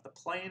function of the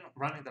plane,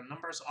 running the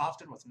numbers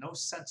often with no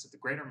sense of the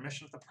greater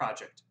mission of the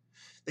project.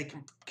 They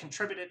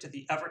contributed to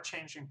the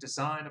ever-changing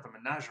design of a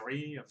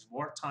menagerie of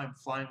wartime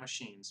flying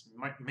machines,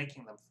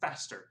 making them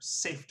faster,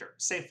 safer,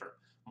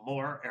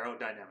 more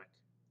aerodynamic.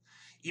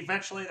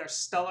 Eventually, their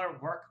stellar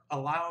work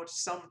allowed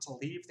some to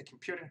leave the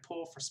computing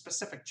pool for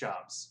specific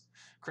jobs.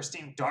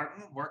 Christine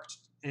Darden worked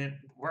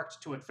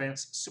to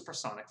advance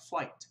supersonic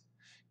flight.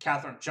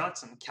 Katherine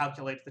Johnson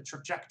calculated the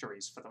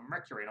trajectories for the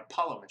Mercury and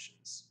Apollo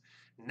missions.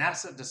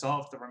 NASA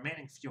dissolved the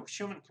remaining few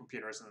human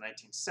computers in the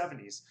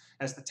 1970s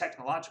as the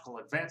technological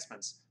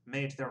advancements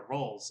made their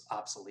roles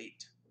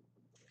obsolete.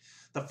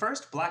 The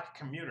first black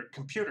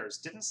computers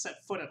didn't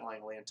set foot at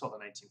Langley until the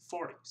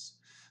 1940s.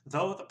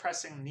 Though the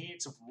pressing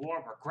needs of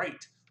war were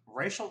great,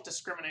 racial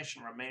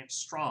discrimination remained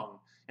strong,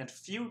 and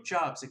few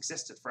jobs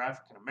existed for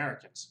African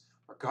Americans,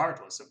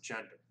 regardless of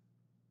gender.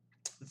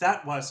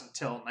 That was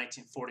until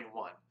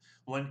 1941,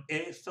 when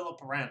A. Philip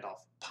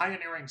Randolph,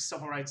 pioneering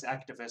civil rights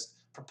activist,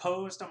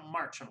 proposed a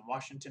march on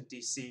Washington,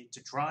 D.C.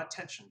 to draw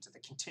attention to the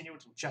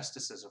continued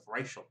injustices of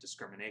racial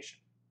discrimination.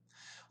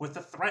 With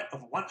the threat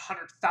of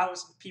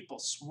 100,000 people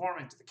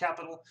swarming to the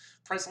Capitol,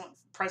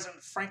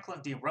 President Franklin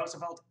D.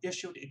 Roosevelt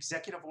issued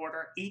Executive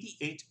Order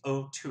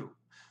 8802,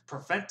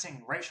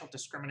 preventing racial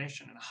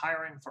discrimination in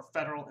hiring for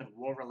federal and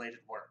war-related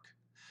work.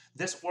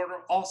 This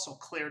order also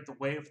cleared the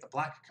way for the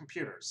black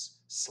computers,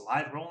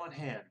 slide rule in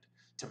hand,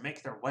 to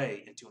make their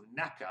way into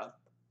NACA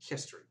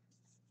history.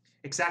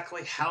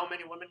 Exactly how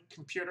many women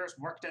computers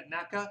worked at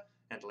NACA,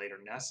 and later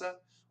NASA,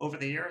 over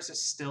the years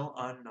is still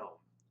unknown.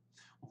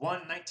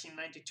 One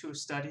 1992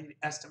 study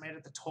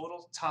estimated the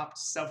total topped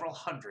several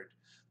hundred,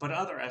 but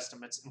other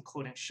estimates,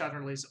 including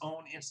Shetterly's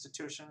own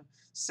institution,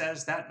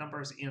 says that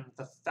number is in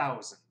the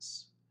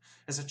thousands.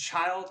 As a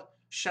child,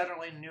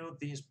 Shetterly knew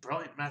these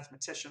brilliant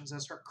mathematicians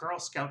as her Girl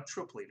Scout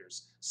troop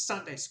leaders,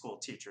 Sunday school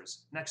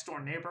teachers, next-door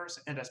neighbors,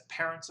 and as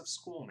parents of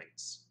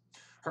schoolmates.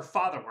 Her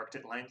father worked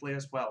at Langley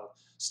as well,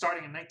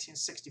 starting in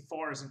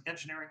 1964 as an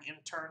engineering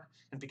intern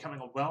and becoming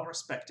a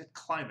well-respected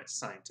climate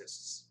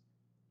scientist.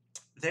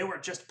 They were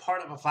just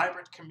part of a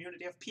vibrant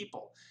community of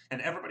people,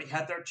 and everybody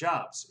had their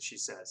jobs, she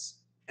says.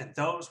 And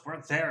those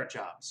were their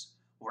jobs,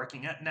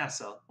 working at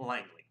NASA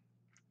Langley.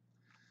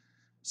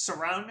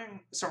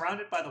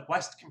 Surrounded by the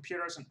West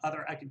computers and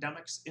other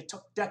academics, it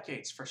took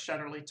decades for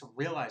Shetterly to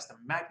realize the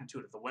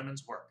magnitude of the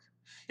women's work.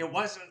 It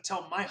wasn't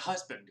until my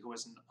husband, who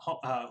is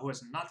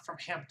not from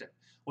Hampton,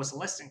 was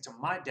listening to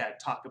my dad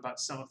talk about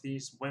some of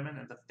these women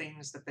and the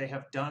things that they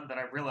have done that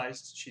I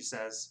realized, she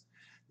says,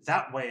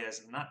 that way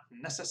is not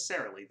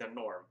necessarily the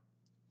norm.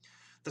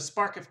 The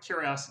spark of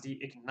curiosity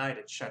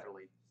ignited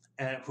Shetterly,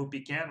 who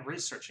began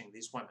researching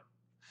these women.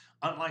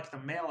 Unlike the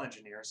male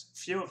engineers,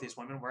 few of these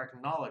women were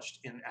acknowledged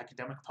in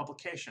academic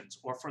publications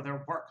or for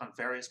their work on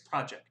various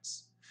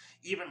projects.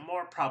 Even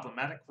more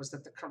problematic was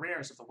that the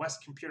careers of the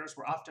West computers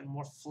were often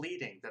more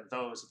fleeting than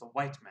those of the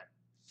white men.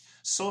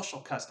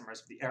 Social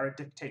customs of the era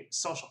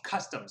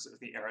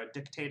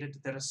dictated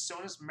that as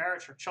soon as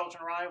marriage or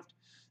children arrived,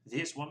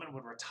 these women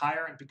would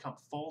retire and become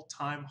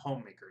full-time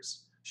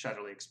homemakers,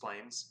 Shetterly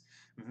explains.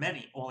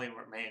 Many only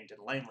remained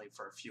in Langley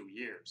for a few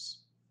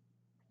years.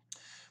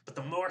 But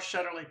the more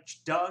Shetterly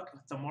dug,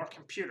 the more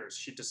computers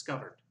she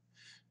discovered.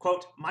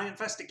 Quote, my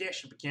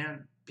investigation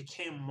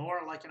became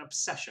more like an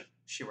obsession,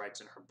 she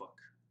writes in her book.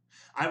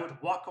 I would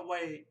walk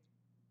away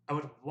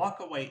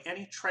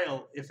any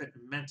trail if it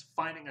meant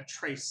finding a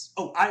trace.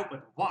 I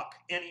would walk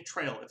any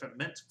trail if it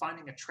meant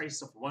finding a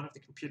trace of one of the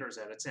computers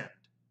at its end.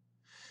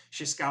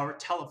 She scoured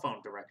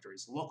telephone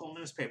directories, local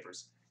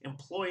newspapers,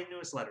 employee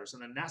newsletters,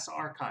 and the NASA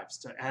archives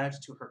to add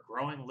to her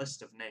growing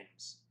list of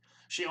names.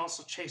 She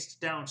also chased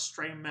down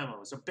stray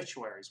memos,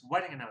 obituaries,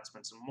 wedding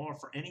announcements, and more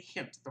for any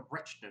hint at the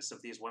richness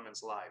of these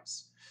women's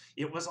lives.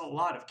 It was a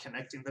lot of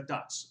connecting the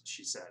dots,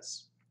 she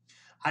says.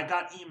 I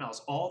got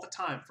emails all the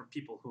time from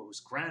people whose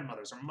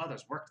grandmothers or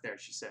mothers worked there,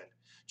 she said.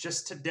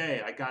 Just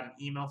today, I got an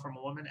email from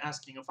a woman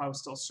asking if I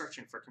was still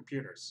searching for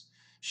computers.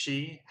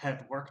 She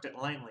had worked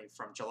at Langley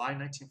from July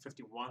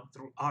 1951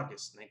 through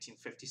August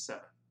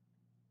 1957.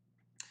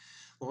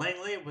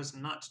 Langley was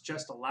not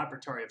just a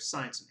laboratory of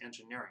science and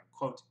engineering.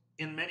 Quote,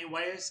 in many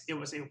ways, it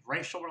was a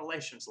racial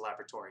relations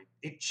laboratory,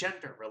 a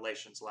gender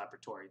relations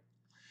laboratory,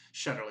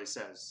 Shetterly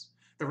says.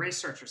 The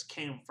researchers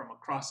came from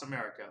across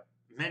America,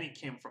 Many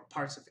came from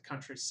parts of the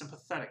country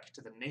sympathetic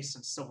to the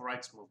nascent civil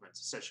rights movement,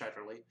 says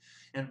Shetterly,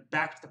 and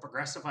backed the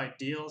progressive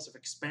ideals of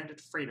expanded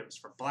freedoms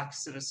for black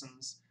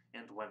citizens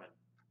and women.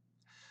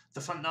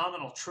 The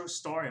phenomenal true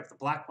story of the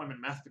black women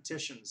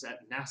mathematicians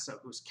at NASA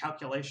whose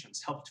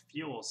calculations helped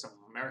fuel some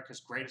of America's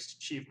greatest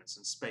achievements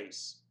in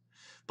space.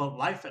 But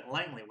life at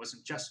Langley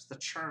wasn't just the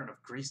churn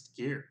of greased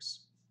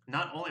gears.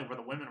 Not only were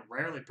the women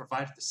rarely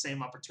provided the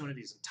same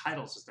opportunities and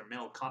titles as their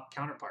male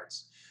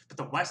counterparts, but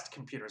the West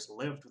computers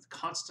lived with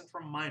constant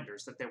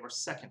reminders that they were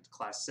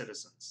second-class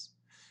citizens.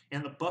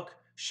 In the book,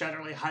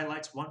 Shetterly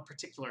highlights one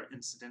particular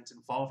incident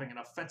involving an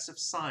offensive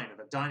sign in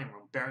the dining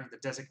room bearing the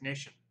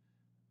designation,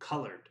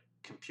 Colored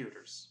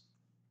Computers.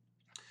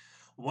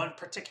 One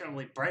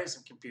particularly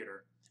brazen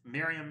computer,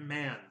 Miriam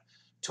Mann,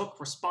 took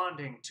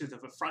responding to the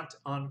affront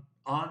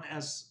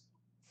as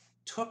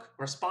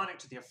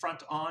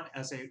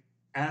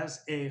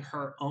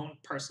her own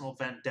personal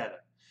vendetta.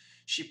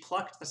 She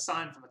plucked the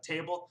sign from the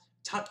table,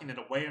 tucking it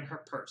away in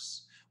her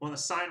purse. When the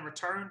sign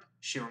returned,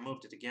 she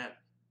removed it again.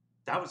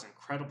 That was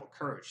incredible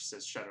courage,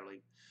 says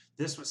Shetterly.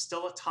 This was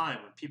still a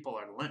time when people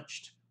are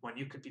lynched, when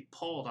you could be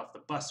pulled off the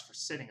bus for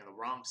sitting in the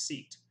wrong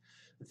seat.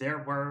 There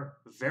were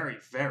very,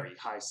 very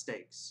high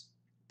stakes.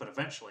 But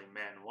eventually,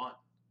 Mann won.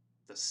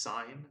 The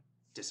sign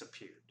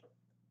disappeared.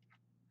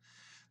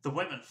 The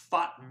women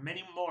fought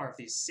many more of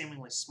these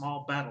seemingly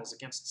small battles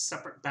against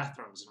separate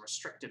bathrooms and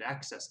restricted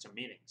access to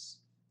meetings.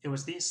 It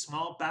was these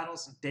small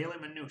battles and daily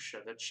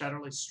minutiae that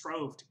Shetterly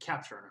strove to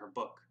capture in her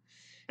book.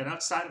 And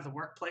outside of the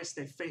workplace,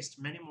 they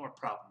faced many more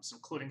problems,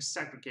 including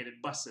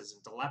segregated buses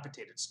and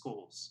dilapidated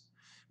schools.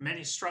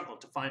 Many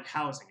struggled to find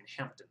housing in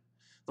Hampton.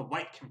 The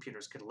white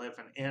computers could live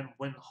in Ann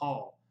Wythe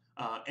Hall,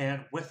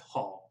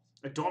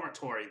 a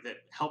dormitory that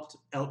helped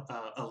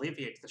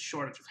alleviate the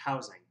shortage of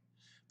housing.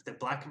 But the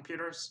black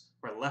computers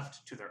were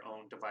left to their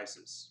own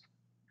devices.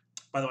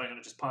 By the way, I'm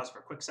going to just pause for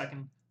a quick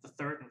second. The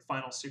third and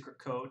final secret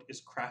code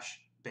is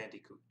Crash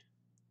Bandicoot.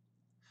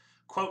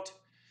 Quote,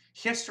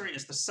 history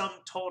is the sum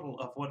total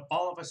of what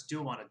all of us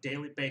do on a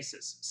daily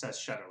basis, says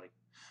Shetterly.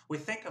 We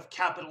think of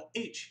capital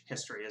H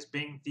history as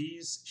being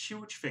these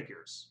huge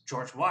figures,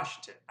 George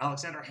Washington,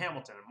 Alexander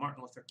Hamilton, and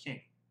Martin Luther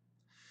King.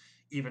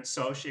 Even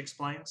so, she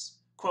explains,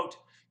 quote,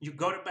 you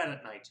go to bed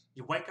at night,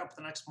 you wake up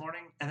the next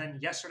morning, and then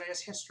yesterday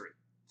is history.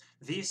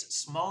 These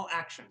small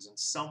actions in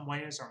some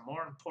ways are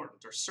more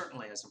important, or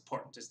certainly as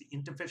important, as the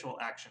individual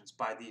actions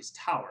by these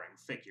towering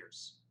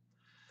figures.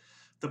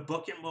 The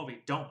book and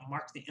movie don't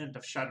mark the end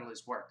of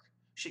Shetterly's work.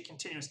 She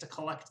continues to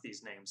collect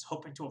these names,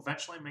 hoping to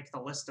eventually make the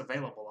list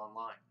available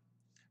online.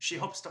 She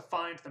hopes to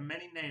find the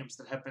many names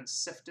that have been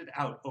sifted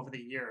out over the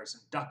years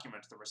and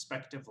document the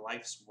respective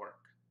life's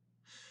work.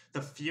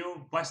 The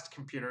few West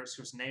computers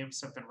whose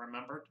names have been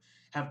remembered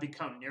have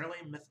become nearly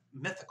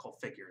mythical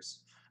figures,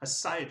 a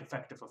side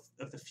effect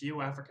of the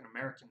few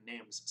African-American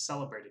names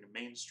celebrated in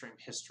mainstream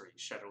history,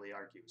 Shetterly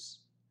argues.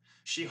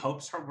 She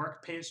hopes her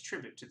work pays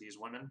tribute to these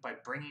women by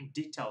bringing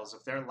details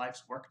of their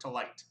life's work to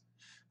light.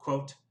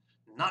 Quote,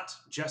 not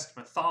just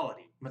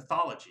mythology,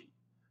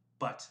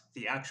 but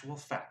the actual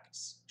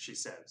facts, she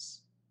says.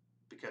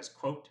 Because,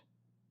 quote,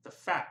 the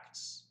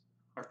facts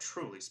are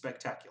truly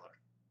spectacular.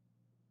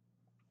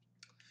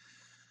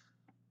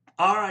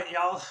 All right,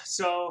 y'all.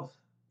 So,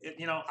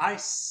 I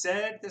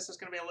said this was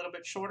going to be a little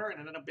bit shorter, and it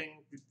ended up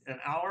being an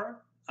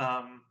hour.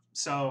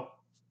 So,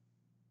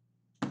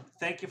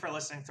 thank you for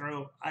listening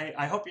through.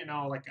 I hope you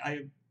know, I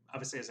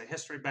obviously has a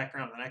history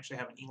background and I actually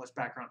have an English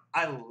background.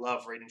 I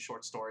love reading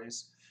short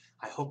stories.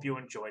 I hope you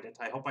enjoyed it.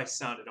 I hope I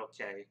sounded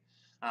okay.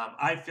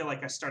 I feel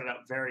like I started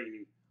out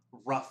very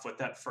rough with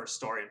that first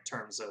story in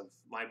terms of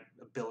my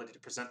ability to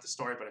present the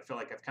story, but I feel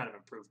like I've kind of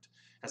improved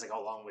as I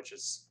go along, which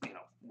is,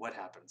 what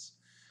happens.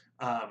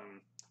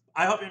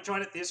 I hope you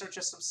enjoyed it. These are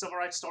just some civil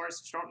rights stories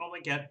that you don't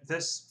normally get.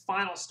 This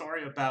final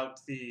story about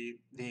the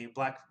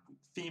black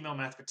female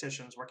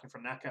mathematicians working for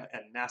NACA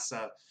and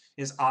NASA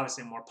is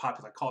obviously more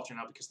popular culture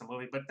now because of the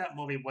movie, but that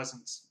movie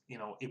wasn't,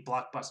 a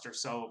blockbuster,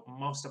 so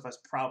most of us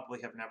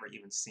probably have never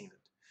even seen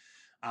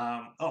it.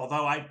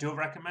 Although I do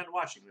recommend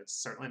watching it. It's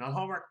certainly not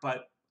homework,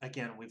 but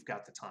again, we've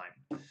got the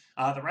time.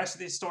 The rest of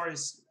these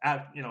stories,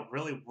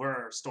 really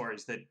were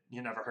stories that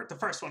you never heard. The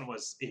first one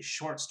was a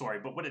short story,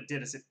 but what it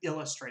did is it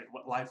illustrated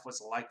what life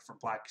was like for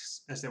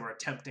blacks as they were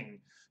attempting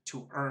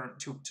to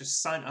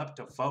sign up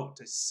to vote.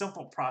 A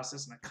simple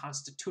process and a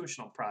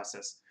constitutional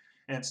process.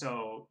 And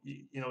so,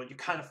 you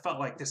kind of felt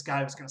like this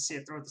guy was going to see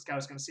it through, this guy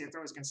was going to see it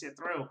through, was going to see it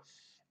through.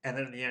 And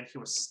then in the end, he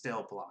was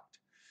still blocked.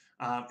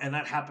 And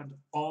that happened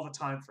all the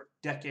time for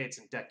decades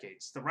and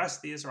decades. The rest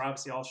of these are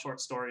obviously all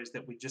short stories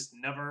that we just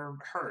never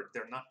heard.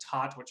 They're not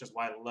taught, which is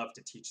why I love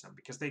to teach them,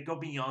 because they go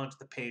beyond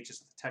the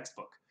pages of the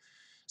textbook.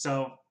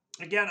 So,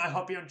 again, I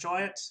hope you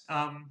enjoy it.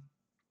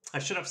 I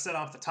should have said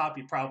off the top,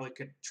 you probably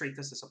could treat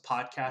this as a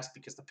podcast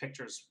because the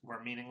pictures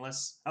were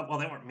meaningless. Well,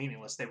 they weren't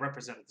meaningless. They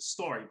represented the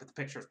story, but the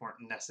pictures weren't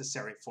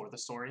necessary for the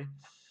story.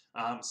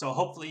 So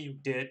hopefully you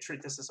did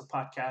treat this as a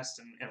podcast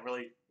and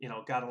really,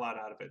 got a lot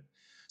out of it.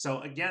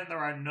 So again, there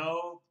are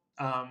no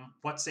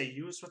what say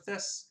yous with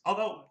this.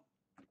 Although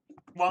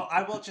Well,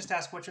 I will just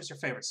ask, which was your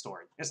favorite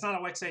story? It's not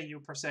a What Say You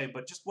per se,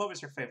 but just what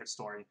was your favorite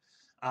story?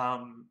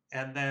 And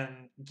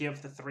then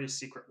give the 3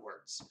 secret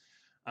words.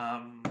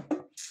 Um,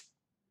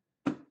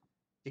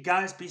 you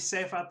guys be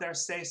safe out there.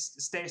 Stay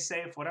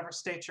safe. Whatever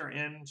state you're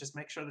in, just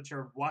make sure that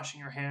you're washing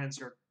your hands.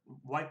 You're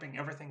wiping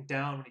everything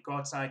down when you go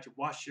outside. You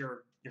wash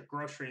your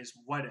groceries,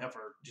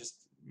 whatever.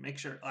 Just make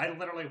sure. I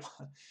literally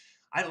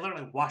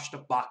washed a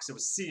box. It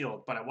was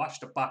sealed, but I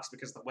washed a box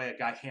because of the way a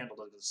guy handled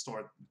it at the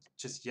store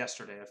just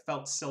yesterday. It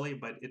felt silly,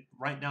 but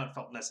right now it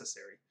felt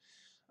necessary.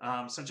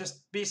 So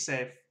just be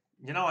safe.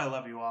 You know I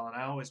love you all, and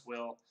I always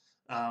will.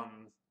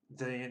 Um,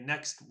 the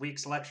next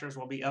week's lectures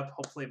will be up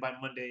hopefully by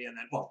Monday, and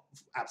then, well,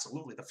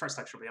 absolutely, the first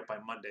lecture will be up by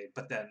Monday,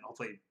 but then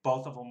hopefully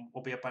both of them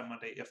will be up by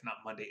Monday, if not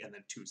Monday, and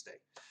then Tuesday.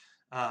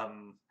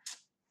 Um,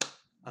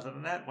 Other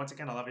than that, once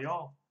again, I love you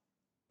all.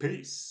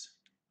 Peace.